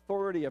the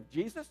authority of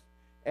Jesus,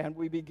 and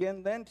we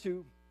begin then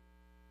to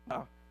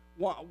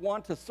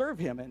want to serve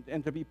him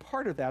and to be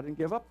part of that and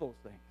give up those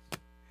things.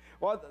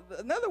 Well,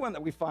 another one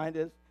that we find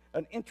is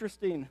an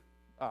interesting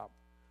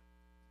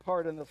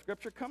part in the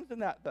scripture comes in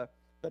that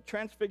the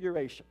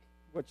transfiguration,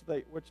 which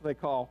they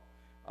call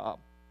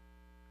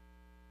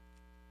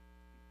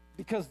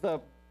because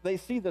they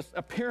see this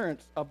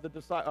appearance of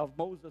of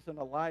Moses and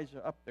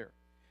Elijah up there.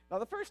 Now,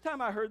 the first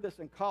time I heard this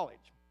in college,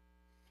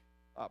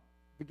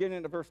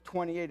 beginning of verse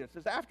 28. It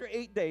says, after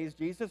 8 days,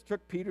 Jesus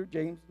took Peter,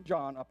 James, and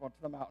John up onto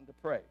the mountain to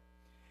pray.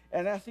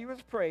 And as he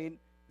was praying,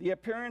 the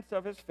appearance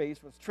of his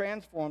face was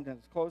transformed and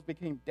his clothes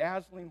became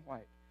dazzling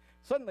white.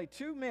 Suddenly,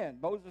 2 men,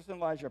 Moses and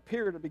Elijah,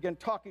 appeared and began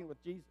talking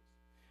with Jesus.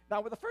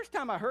 Now, the first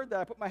time I heard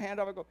that, I put my hand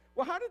up and go,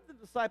 well, how did the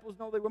disciples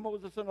know they were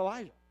Moses and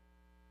Elijah?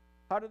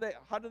 How did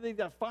they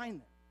find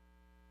them?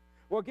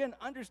 Well, again,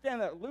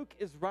 understand that Luke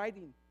is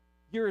writing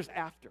years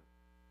after.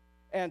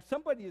 And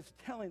somebody is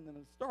telling them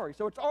the story.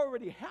 So it's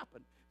already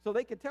happened. So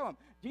they can tell him.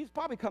 Jesus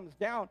probably comes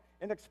down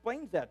and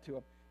explains that to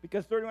him.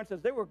 Because 31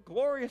 says, they were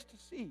glorious to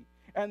see.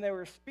 And they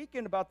were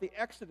speaking about the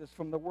exodus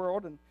from the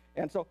world.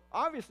 And so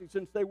obviously,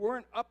 since they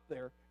weren't up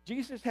there,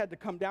 Jesus had to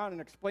come down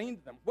and explain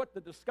to them what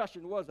the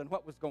discussion was and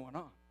what was going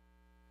on.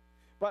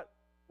 But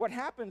what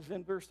happens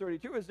in verse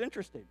 32 is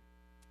interesting.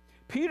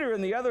 Peter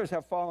and the others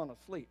have fallen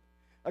asleep.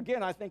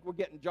 Again, I think we're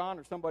getting John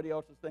or somebody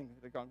else's thing.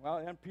 They're going, well,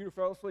 and Peter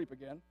fell asleep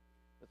again.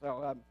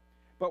 So,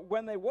 but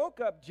when they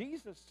woke up,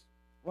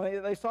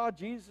 when they saw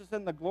Jesus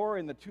in the glory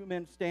and the 2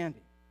 men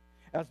standing.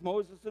 As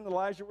Moses and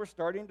Elijah were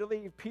starting to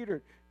leave,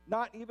 Peter,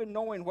 not even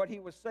knowing what he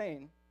was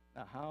saying,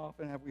 now how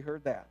often have we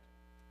heard that?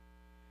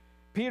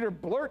 Peter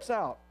blurts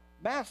out,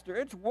 Master,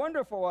 it's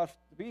wonderful us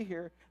to be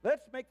here.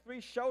 Let's make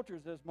 3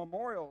 shelters as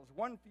memorials,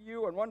 one for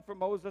you and one for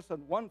Moses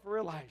and one for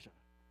Elijah.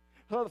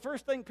 So the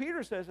first thing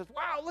Peter says is,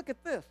 wow, look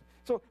at this.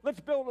 So let's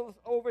build this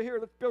over here.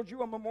 Let's build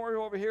you a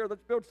memorial over here.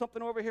 Let's build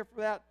something over here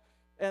for that.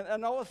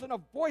 And all of a sudden,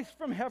 a voice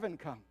from heaven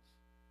comes.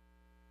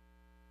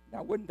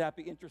 Now, wouldn't that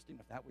be interesting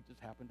if that would just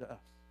happen to us?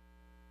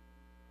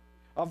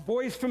 A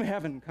voice from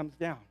heaven comes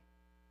down.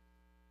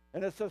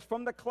 And it says,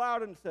 from the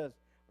cloud, and says,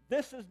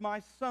 this is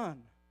my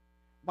son,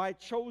 my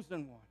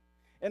chosen one.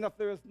 And if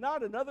there is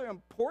not another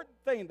important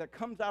thing that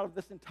comes out of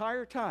this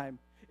entire time,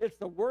 it's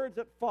the words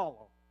that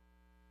follow.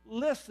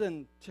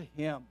 Listen to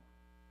him.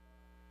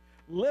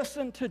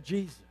 Listen to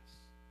Jesus.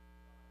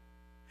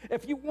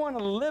 If you want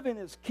to live in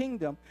his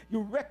kingdom,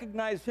 you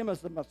recognize him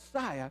as the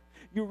Messiah,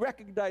 you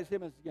recognize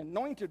him as the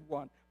anointed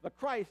one, the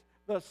Christ,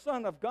 the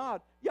Son of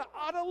God, you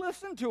ought to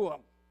listen to him.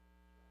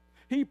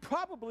 He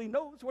probably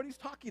knows what he's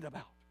talking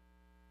about.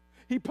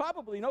 He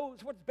probably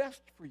knows what's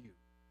best for you.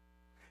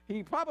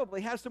 He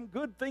probably has some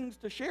good things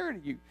to share to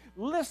you.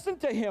 Listen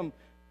to him,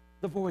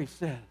 the voice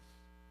says.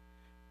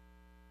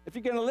 If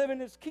you're going to live in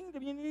his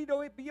kingdom, you need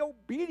to be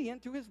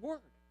obedient to his word,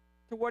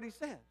 to what he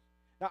says.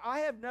 Now, I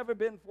have never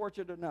been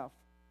fortunate enough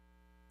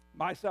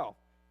myself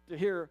to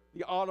hear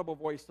the audible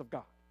voice of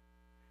God.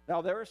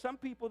 Now, there are some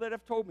people that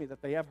have told me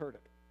that they have heard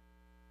it.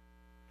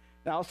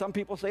 Now, some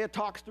people say it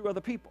talks through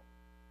other people.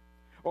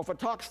 Or if it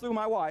talks through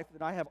my wife,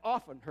 then I have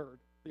often heard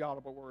the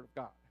audible word of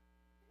God.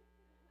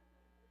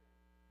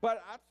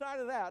 But outside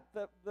of that,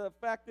 the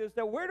fact is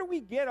that where do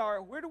we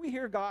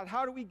hear God?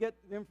 How do we get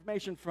the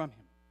information from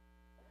him?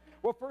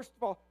 Well, first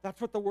of all, that's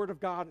what the word of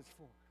God is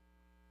for.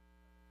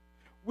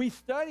 We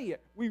study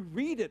it, we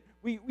read it,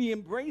 we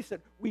embrace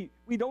it. We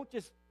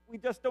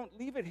just don't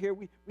leave it here.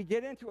 We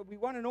get into it. We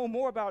want to know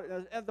more about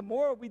it. And the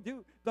more we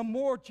do, the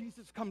more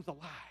Jesus comes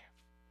alive.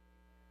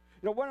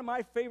 You know, one of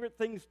my favorite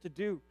things to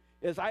do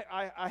is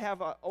I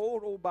have an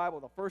old Bible.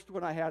 The first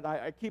one I had,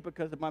 I keep it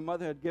because my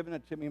mother had given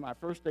it to me my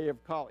first day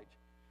of college.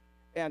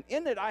 And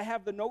in it, I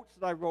have the notes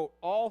that I wrote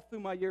all through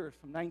my years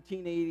from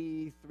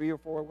 1983 or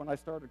 4 when I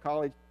started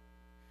college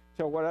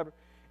till whatever.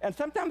 And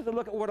sometimes I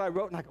look at what I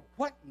wrote and I go,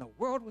 what in the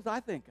world was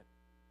I thinking?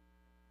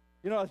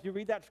 You know, as you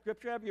read that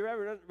scripture, have you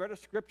ever read a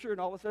scripture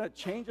and all of a sudden it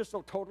changes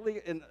so totally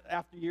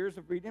after years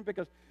of reading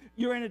because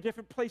you're in a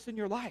different place in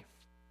your life.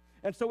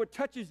 And so it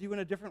touches you in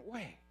a different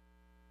way.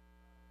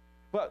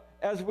 But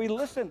as we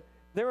listen,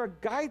 there are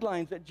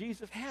guidelines that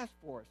Jesus has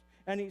for us.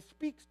 And he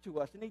speaks to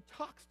us and he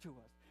talks to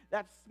us.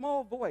 That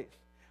small voice.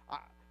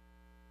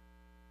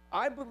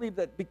 I believe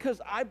that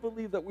because I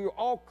believe that we were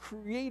all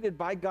created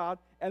by God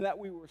and that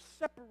we were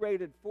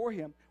separated for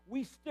him,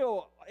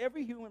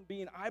 every human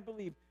being, I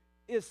believe,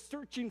 is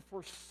searching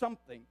for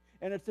something.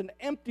 And it's an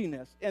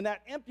emptiness. And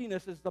that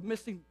emptiness is the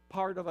missing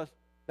part of us,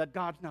 that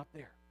God's not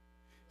there.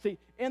 See,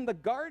 in the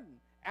garden,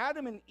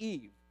 Adam and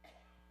Eve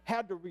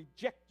had to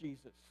reject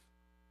Jesus.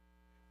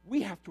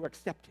 We have to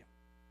accept him.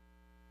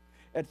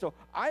 And so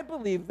I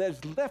believe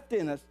there's left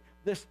in us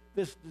this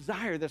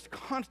desire, this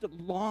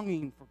constant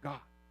longing for God.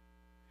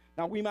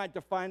 Now, we might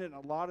define it in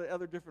a lot of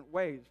other different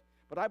ways,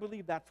 but I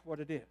believe that's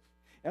what it is.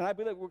 And I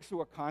believe it works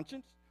through a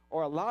conscience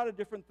or a lot of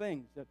different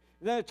things. And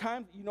then at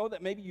times, you know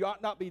that maybe you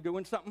ought not be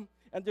doing something,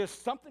 and there's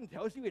something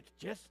tells you it's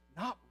just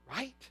not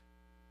right.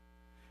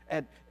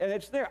 And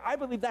it's there. I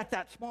believe that's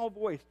that small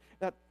voice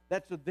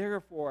that's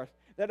there for us,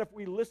 that if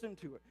we listen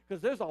to it,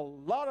 because there's a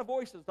lot of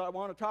voices that I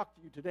want to talk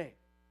to you today.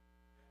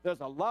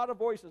 There's a lot of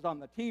voices on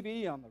the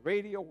TV, on the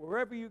radio,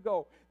 wherever you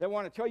go, that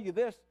want to tell you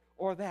this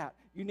or that.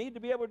 You need to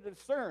be able to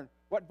discern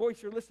what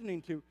voice you're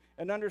listening to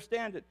and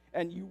understand it.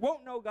 And you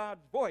won't know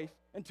God's voice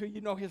until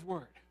you know his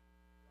word.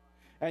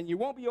 And you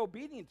won't be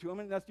obedient to him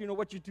unless you know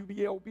what you're to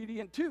be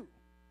obedient to.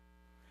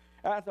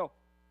 So,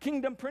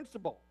 kingdom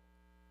principle.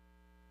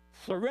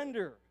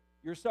 Surrender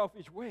your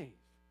selfish ways.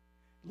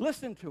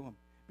 Listen to him.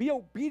 Be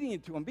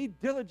obedient to him. Be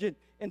diligent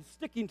in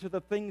sticking to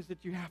the things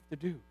that you have to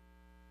do.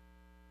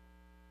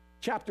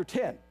 Chapter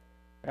 10.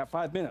 I got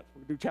 5 minutes.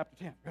 We'll do chapter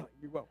 10. Really,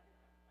 we will.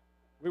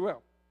 We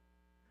will.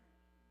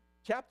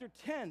 Chapter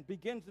 10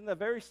 begins in the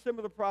very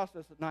similar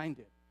process that 9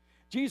 did.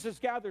 Jesus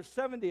gathers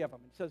 70 of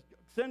them and says,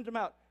 send them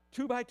out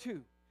 2 by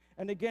 2.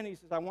 And again, he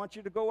says, I want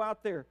you to go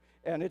out there.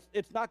 And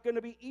it's not going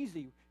to be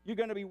easy. You're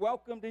going to be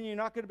welcomed and you're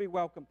not going to be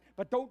welcomed.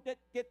 But don't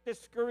get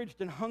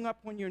discouraged and hung up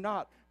when you're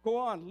not. Go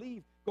on,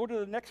 leave. Go to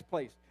the next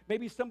place.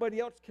 Maybe somebody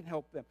else can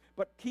help them.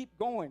 But keep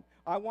going.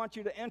 I want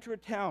you to enter a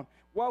town,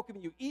 welcome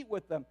you, eat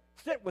with them,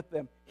 sit with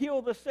them,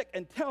 heal the sick,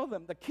 and tell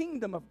them the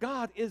kingdom of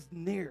God is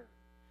near.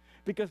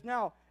 Because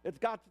now it's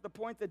got to the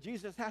point that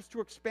Jesus has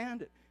to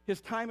expand it.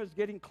 His time is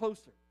getting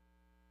closer.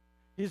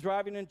 He's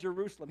driving in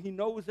Jerusalem. He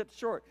knows it's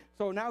short.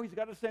 So now he's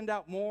got to send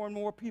out more and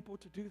more people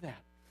to do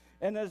that.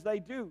 And as they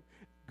do,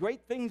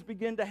 great things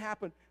begin to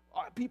happen.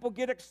 People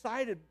get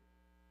excited,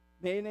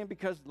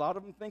 because a lot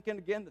of them thinking,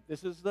 again, that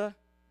this is the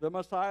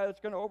Messiah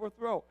that's going to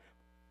overthrow.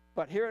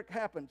 But here it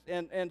happens.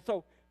 And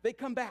so they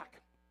come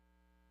back.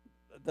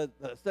 The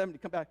 70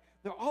 come back.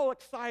 They're all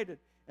excited.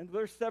 And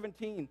verse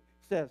 17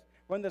 says,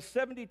 when the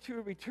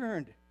 72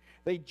 returned,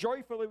 they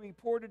joyfully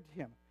reported to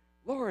him,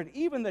 Lord,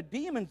 even the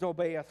demons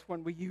obey us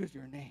when we use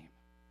your name,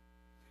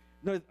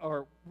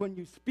 or when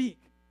you speak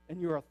in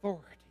your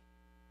authority.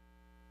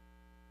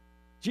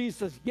 Jesus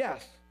says,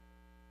 yes.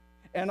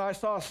 And I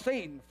saw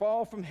Satan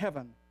fall from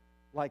heaven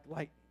like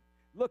lightning.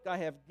 Look, I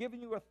have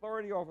given you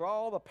authority over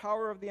all the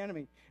power of the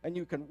enemy, and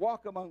you can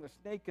walk among the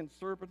snake and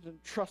serpents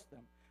and trust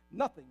them.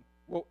 Nothing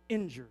will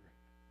injure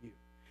you.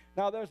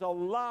 Now, there's a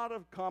lot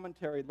of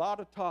commentary, a lot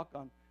of talk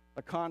on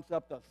the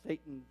concept of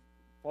Satan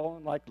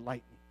falling like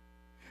lightning.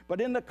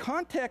 But in the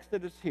context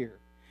that is here,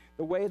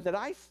 the way that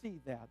I see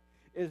that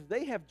is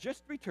they have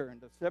just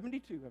returned, the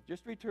 72 have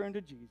just returned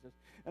to Jesus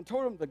and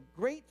told him the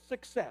great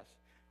success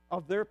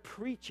of their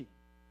preaching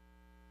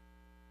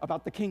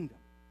about the kingdom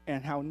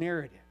and how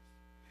near it is.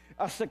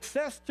 A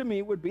success to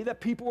me would be that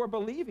people are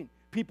believing,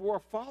 people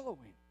are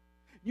following.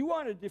 You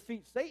want to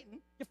defeat Satan,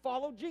 you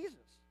follow Jesus.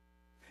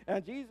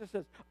 And Jesus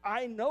says,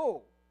 I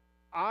know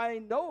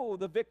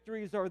the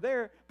victories are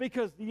there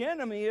because the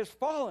enemy is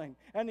falling,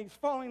 and he's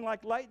falling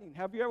like lightning.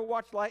 Have you ever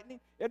watched lightning?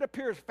 It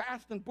appears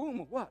fast and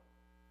boom, what?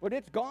 But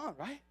it's gone,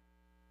 right?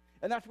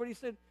 And that's what he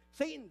said.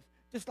 Satan's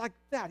just like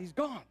that. He's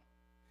gone.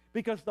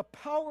 Because the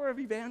power of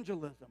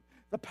evangelism,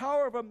 the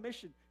power of a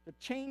mission to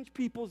change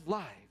people's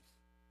lives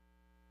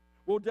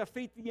will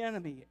defeat the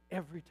enemy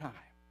every time.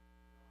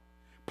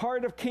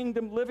 Part of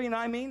kingdom living,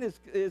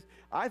 is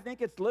I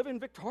think it's living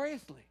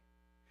victoriously.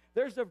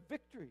 There's a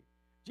victory.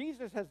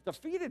 Jesus has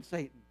defeated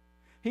Satan.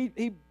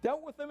 He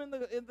dealt with him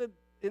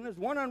in his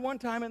one-on-one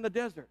time in the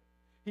desert.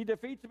 He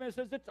defeats him and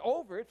says, it's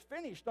over, it's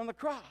finished on the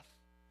cross.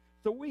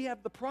 So we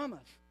have the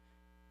promise.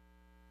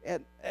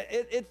 And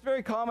it's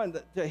very common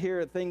to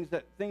hear things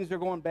are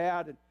going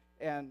bad,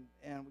 and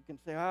we can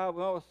say,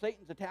 well,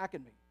 Satan's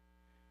attacking me.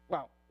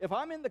 Well, if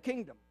I'm in the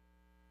kingdom,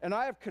 and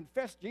I have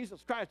confessed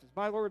Jesus Christ as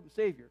my Lord and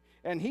Savior,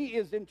 and he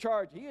is in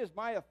charge, he is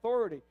my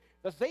authority,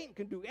 the Satan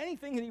can do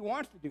anything that he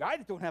wants to do. I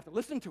just don't have to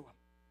listen to him.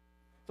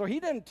 So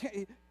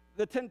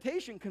the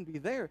temptation can be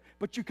there,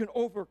 but you can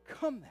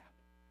overcome that.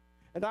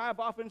 And I have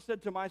often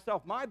said to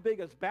myself, my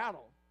biggest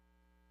battle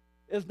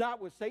is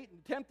not with Satan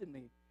tempting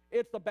me.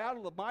 It's the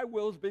battle of my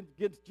wills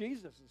against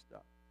Jesus and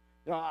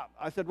stuff.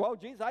 I said, well,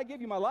 Jesus, I give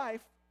you my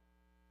life,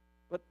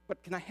 but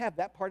can I have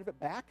that part of it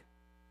back?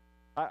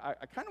 I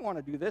kind of want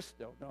to do this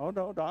still.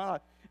 No.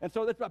 And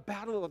so it's a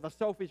battle of the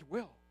selfish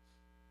wills.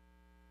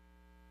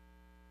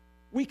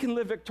 We can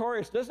live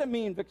victorious.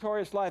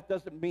 Victorious life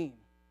doesn't mean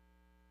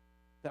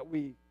that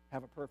we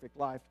have a perfect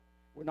life.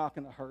 We're not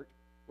going to hurt.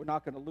 We're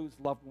not going to lose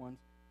loved ones.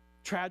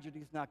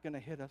 Tragedy's not going to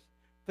hit us.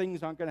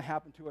 Things aren't going to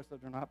happen to us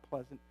that are not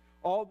pleasant.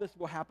 All this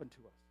will happen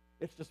to us.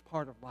 It's just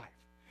part of life.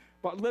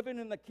 But living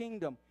in the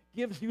kingdom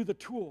gives you the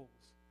tools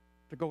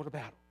to go to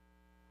battle.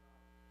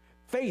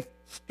 Faith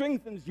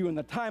strengthens you in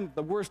the time of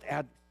the worst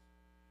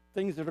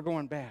things that are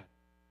going bad.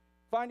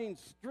 Finding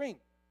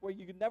strength where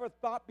you never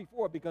thought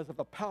before because of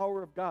the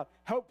power of God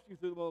helps you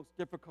through the most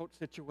difficult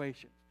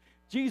situations.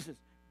 Jesus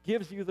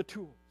gives you the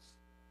tools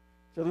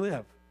to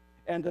live.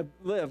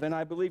 And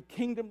I believe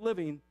kingdom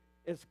living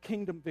is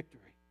kingdom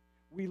victory.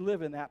 We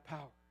live in that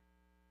power.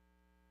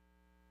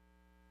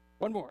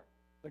 One more,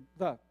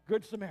 the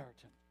Good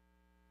Samaritan.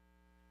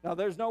 Now,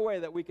 there's no way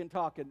that we can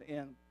talk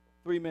in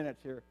 3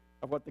 minutes here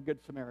of what the Good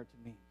Samaritan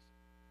means.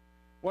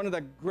 One of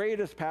the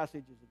greatest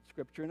passages in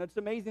Scripture, and it's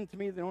amazing to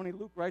me that only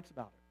Luke writes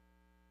about it.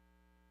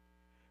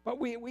 But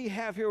we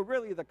have here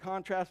really the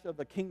contrast of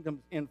the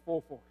kingdoms in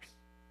full force.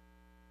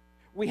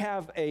 We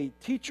have a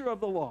teacher of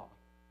the law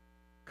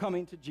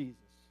coming to Jesus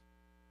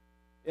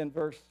in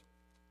verse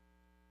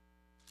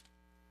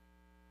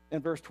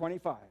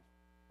 25.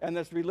 And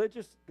this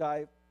religious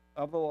guy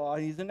of the law,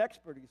 he's an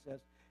expert, he says.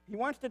 He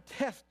wants to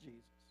test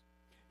Jesus.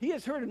 He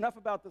has heard enough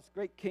about this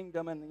great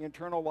kingdom and the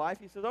eternal life.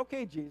 He says,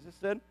 okay, Jesus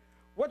said,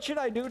 what should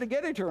I do to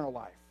get eternal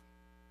life?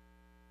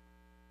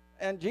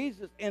 And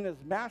Jesus, in his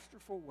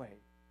masterful way,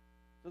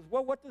 Says,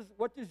 well,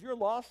 what does your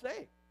law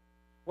say?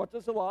 What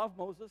does the law of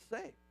Moses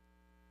say?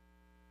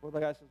 Well, the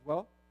guy says,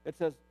 well, it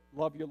says,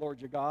 love your Lord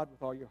your God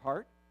with all your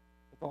heart,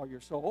 with all your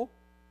soul,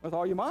 with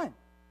all your mind,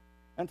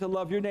 and to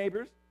love your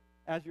neighbors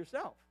as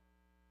yourself.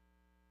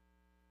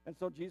 And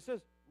so Jesus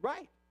says,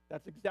 right,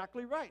 that's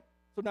exactly right.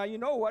 So now you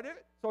know what it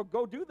is. So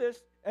go do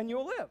this and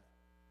you'll live.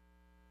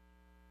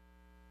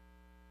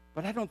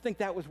 But I don't think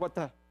that was what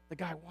the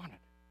guy wanted.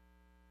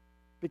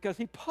 Because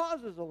he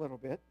pauses a little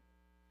bit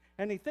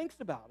and he thinks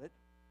about it.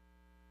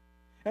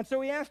 And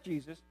so he asked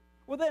Jesus,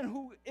 well, then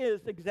who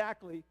is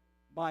exactly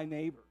my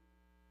neighbor?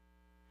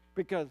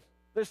 Because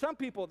there's some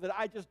people that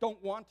I just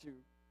don't want to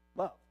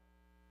love.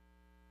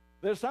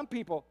 There's some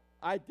people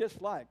I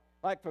dislike.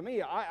 Like for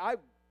me,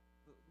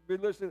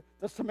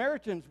 the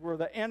Samaritans were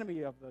the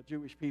enemy of the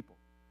Jewish people.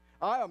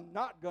 I am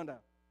not going to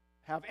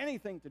have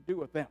anything to do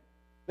with them.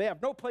 They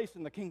have no place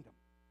in the kingdom.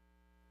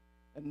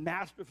 And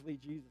masterfully,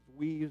 Jesus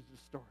weaves the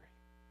story.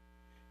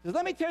 He says,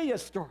 let me tell you a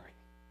story.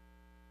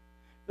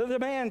 There's a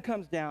man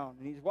comes down,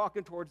 and he's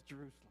walking towards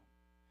Jerusalem.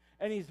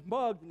 And he's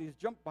mugged, and he's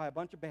jumped by a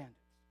bunch of bandits.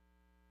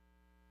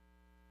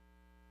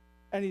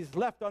 And he's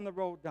left on the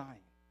road dying,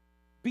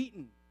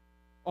 beaten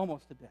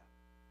almost to death.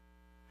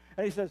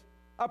 And he says,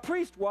 a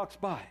priest walks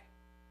by.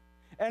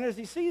 And as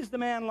he sees the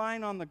man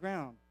lying on the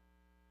ground,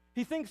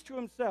 he thinks to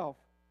himself,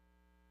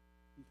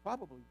 he's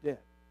probably dead.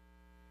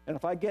 And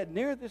if I get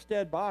near this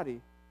dead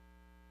body,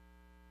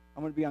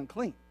 I'm going to be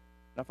unclean.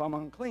 And if I'm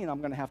unclean, I'm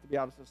going to have to be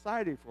out of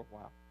society for a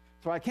while.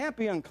 So I can't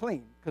be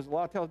unclean because the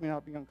law tells me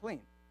not to be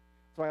unclean.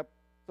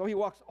 So he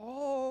walks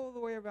all the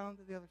way around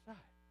to the other side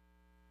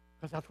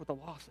because that's what the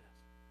law says.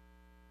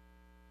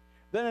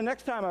 Then the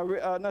next time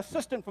an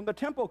assistant from the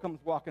temple comes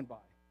walking by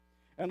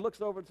and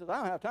looks over and says, I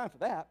don't have time for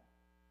that.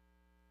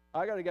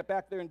 I got to get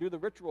back there and do the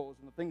rituals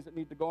and the things that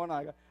need to go on.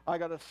 I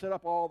got to set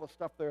up all the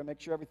stuff there and make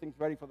sure everything's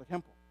ready for the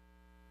temple.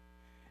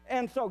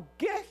 And so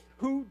guess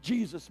who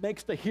Jesus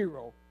makes the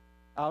hero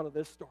out of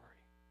this story?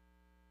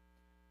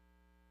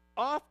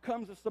 Off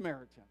comes a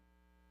Samaritan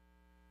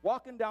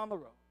walking down the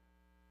road.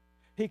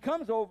 He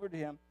comes over to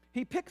him.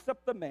 He picks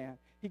up the man.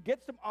 He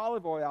gets some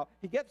olive oil out.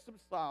 He gets some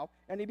salve,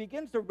 and he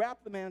begins to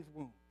wrap the man's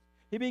wounds.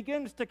 He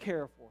begins to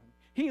care for him.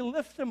 He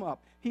lifts him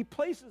up. He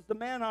places the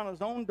man on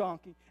his own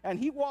donkey, and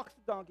he walks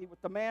the donkey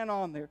with the man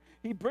on there.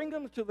 He brings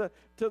him to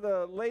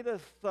the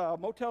latest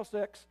Motel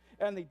 6,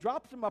 and he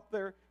drops him up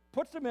there,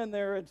 puts him in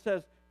there, and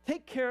says,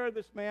 take care of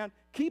this man.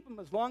 Keep him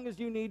as long as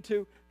you need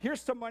to.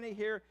 Here's some money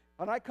here.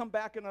 When I come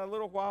back in a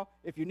little while,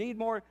 if you need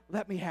more,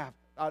 let me have it.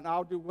 And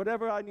I'll do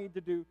whatever I need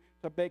to do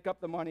to make up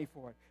the money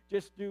for it.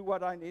 Just do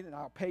what I need, and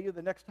I'll pay you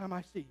the next time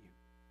I see you.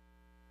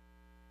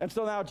 And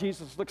so now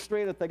Jesus looks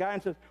straight at the guy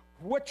and says,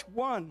 which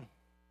one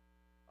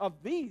of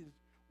these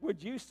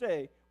would you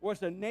say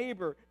was a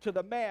neighbor to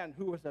the man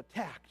who was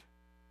attacked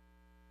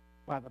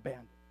by the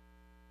bandit?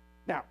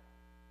 Now,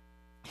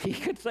 he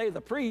could say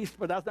the priest,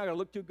 but that's not going to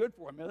look too good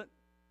for a minute.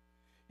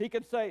 He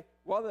could say,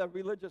 well, the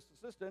religious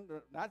assistant,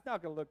 that's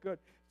not going to look good.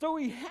 So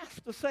he has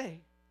to say,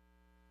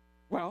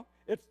 well,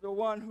 it's the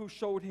one who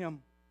showed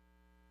him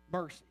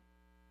mercy.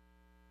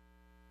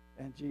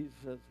 And Jesus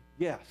says,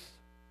 yes.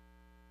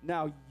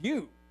 Now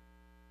you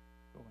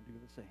go and do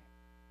the same.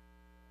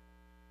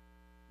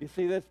 You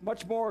see, that's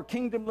much more,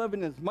 kingdom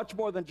living is much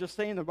more than just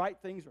saying the right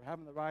things or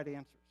having the right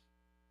answers.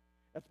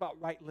 That's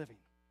about right living.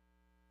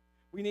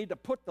 We need to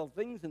put the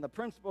things and the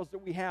principles that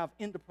we have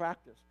into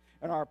practice.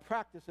 And our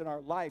practice in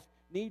our life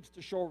needs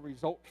to show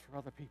results for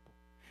other people.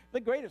 The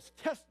greatest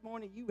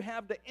testimony you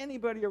have to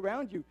anybody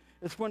around you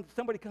is when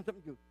somebody comes up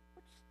and goes,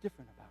 what's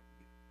different about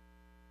you?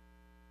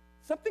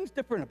 Something's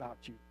different about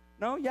you.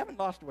 No, you haven't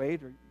lost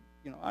weight, or,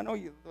 I know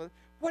you.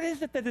 What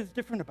is it that is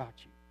different about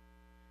you?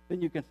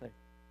 Then you can say,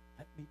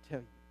 let me tell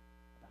you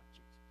about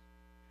Jesus.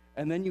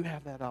 And then you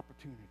have that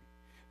opportunity.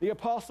 The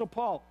Apostle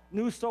Paul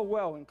knew so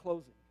well, in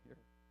closing here,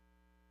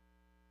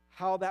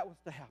 how that was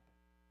to happen.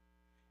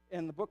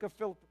 In the book of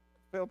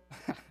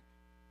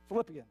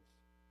Philippians,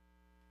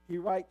 he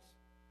writes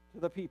to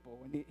the people,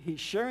 and he's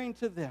sharing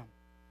to them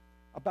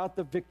about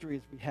the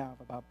victories we have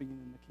about being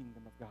in the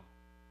kingdom of God.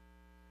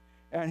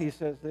 And he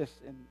says this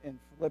in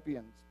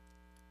Philippians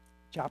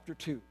chapter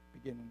 2,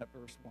 beginning at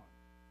verse 1.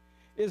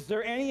 Is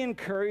there any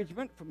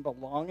encouragement from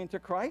belonging to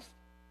Christ?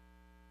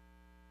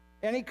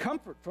 Any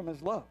comfort from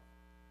his love?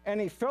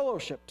 Any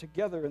fellowship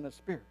together in the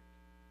Spirit?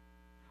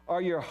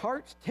 Are your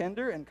hearts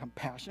tender and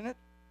compassionate?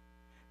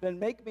 Then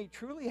make me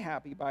truly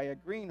happy by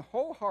agreeing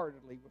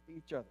wholeheartedly with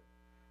each other,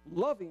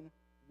 loving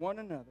one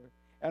another,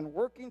 and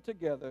working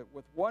together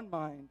with one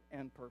mind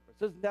and purpose.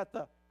 Isn't that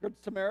the Good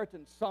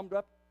Samaritan summed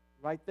up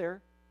right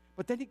there?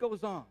 But then he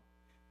goes on.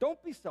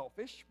 Don't be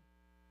selfish.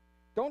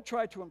 Don't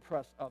try to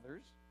impress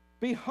others.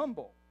 Be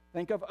humble.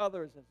 Think of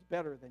others as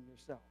better than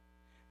yourself.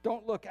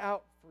 Don't look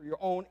out for your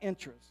own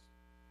interests,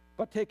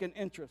 but take an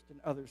interest in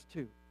others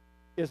too.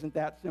 Isn't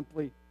that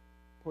simply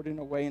putting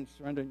away and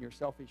surrendering your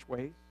selfish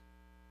ways?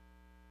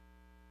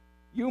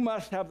 You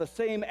must have the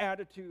same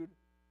attitude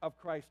of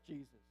Christ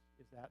Jesus.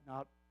 Is that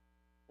not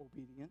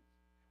obedience?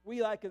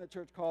 We like in the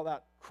church call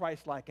that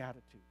Christ-like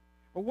attitude.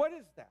 But what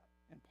is that?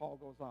 And Paul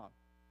goes on.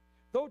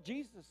 Though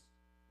Jesus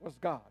was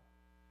God,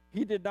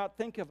 he did not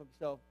think of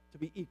himself to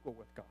be equal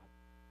with God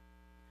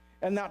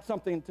and not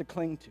something to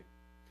cling to.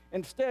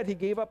 Instead, he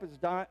gave up his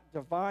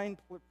divine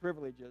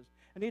privileges,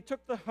 and he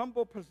took the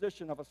humble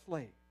position of a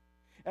slave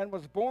and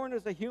was born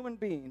as a human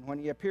being. When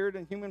he appeared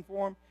in human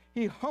form,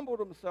 he humbled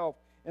himself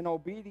in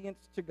obedience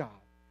to God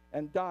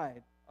and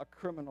died a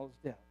criminal's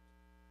death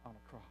on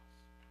a cross.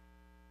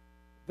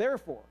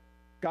 Therefore,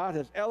 God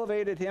has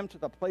elevated him to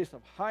the place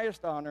of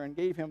highest honor and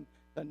gave him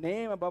the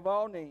name above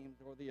all names,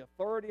 or the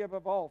authority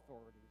above all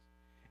authorities.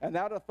 And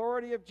that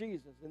authority of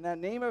Jesus, in that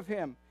name of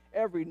him,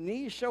 every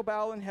knee shall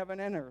bow in heaven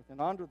and earth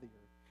and under the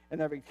earth, and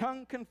every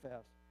tongue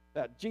confess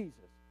that Jesus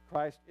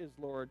Christ is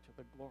Lord, to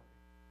the glory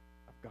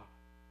of God.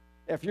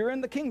 If you're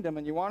in the kingdom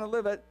and you want to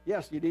live it,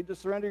 yes, you need to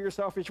surrender your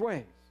selfish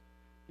ways.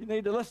 You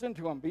need to listen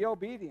to him, be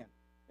obedient,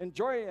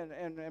 enjoy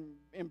and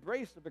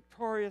embrace the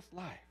victorious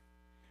life.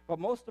 But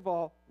most of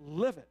all,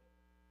 live it.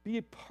 Be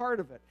a part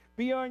of it.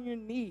 Be on your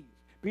knees.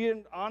 Be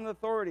on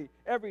authority.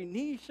 Every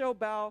knee shall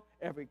bow,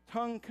 every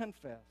tongue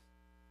confess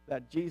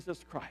that Jesus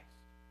Christ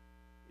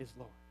is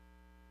Lord.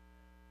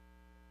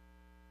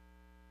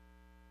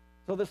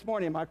 So this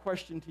morning, my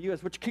question to you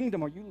is, which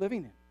kingdom are you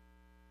living in?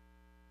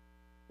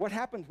 What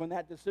happens when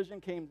that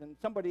decision came and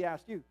somebody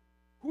asked you,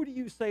 who do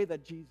you say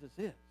that Jesus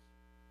is?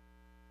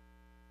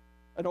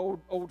 An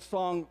old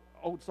song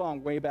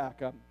way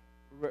back,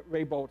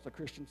 Ray Boltz, a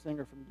Christian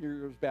singer from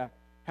years back,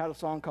 had a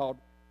song called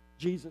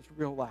Jesus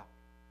Real Loud.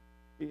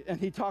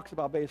 And he talks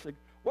about basically,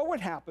 what would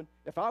happen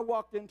if I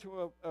walked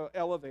into an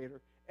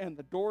elevator and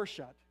the door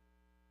shut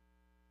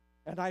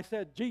and I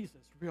said,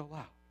 Jesus real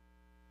loud?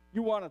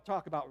 You want to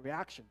talk about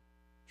reaction?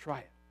 Try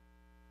it.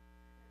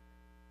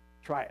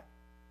 Try it.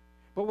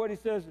 But what he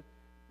says,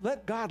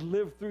 let God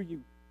live through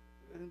you.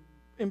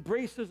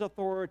 Embrace his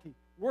authority.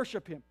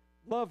 Worship him.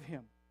 Love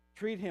him.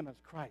 Treat him as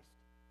Christ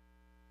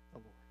the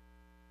Lord.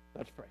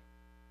 Let's pray.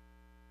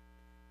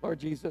 Lord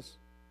Jesus,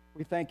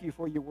 we thank you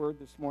for your word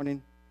this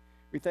morning.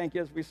 We thank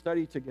you as we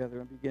study together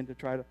and begin to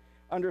try to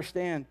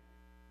understand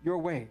your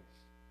ways.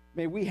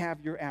 May we have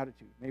your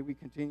attitude. May we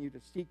continue to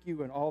seek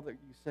you in all that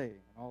you say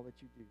and all that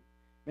you do.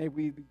 May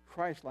we be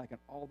Christ-like in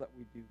all that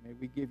we do. May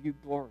we give you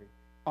glory,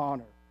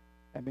 honor,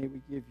 and may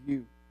we give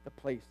you the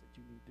place that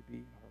you need to be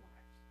in our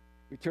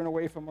lives. We turn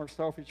away from our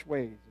selfish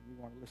ways, and we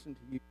want to listen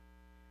to you.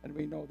 And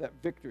we know that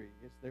victory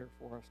is there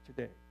for us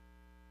today.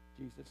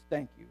 Jesus,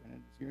 thank you, and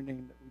it's your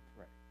name that we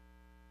pray.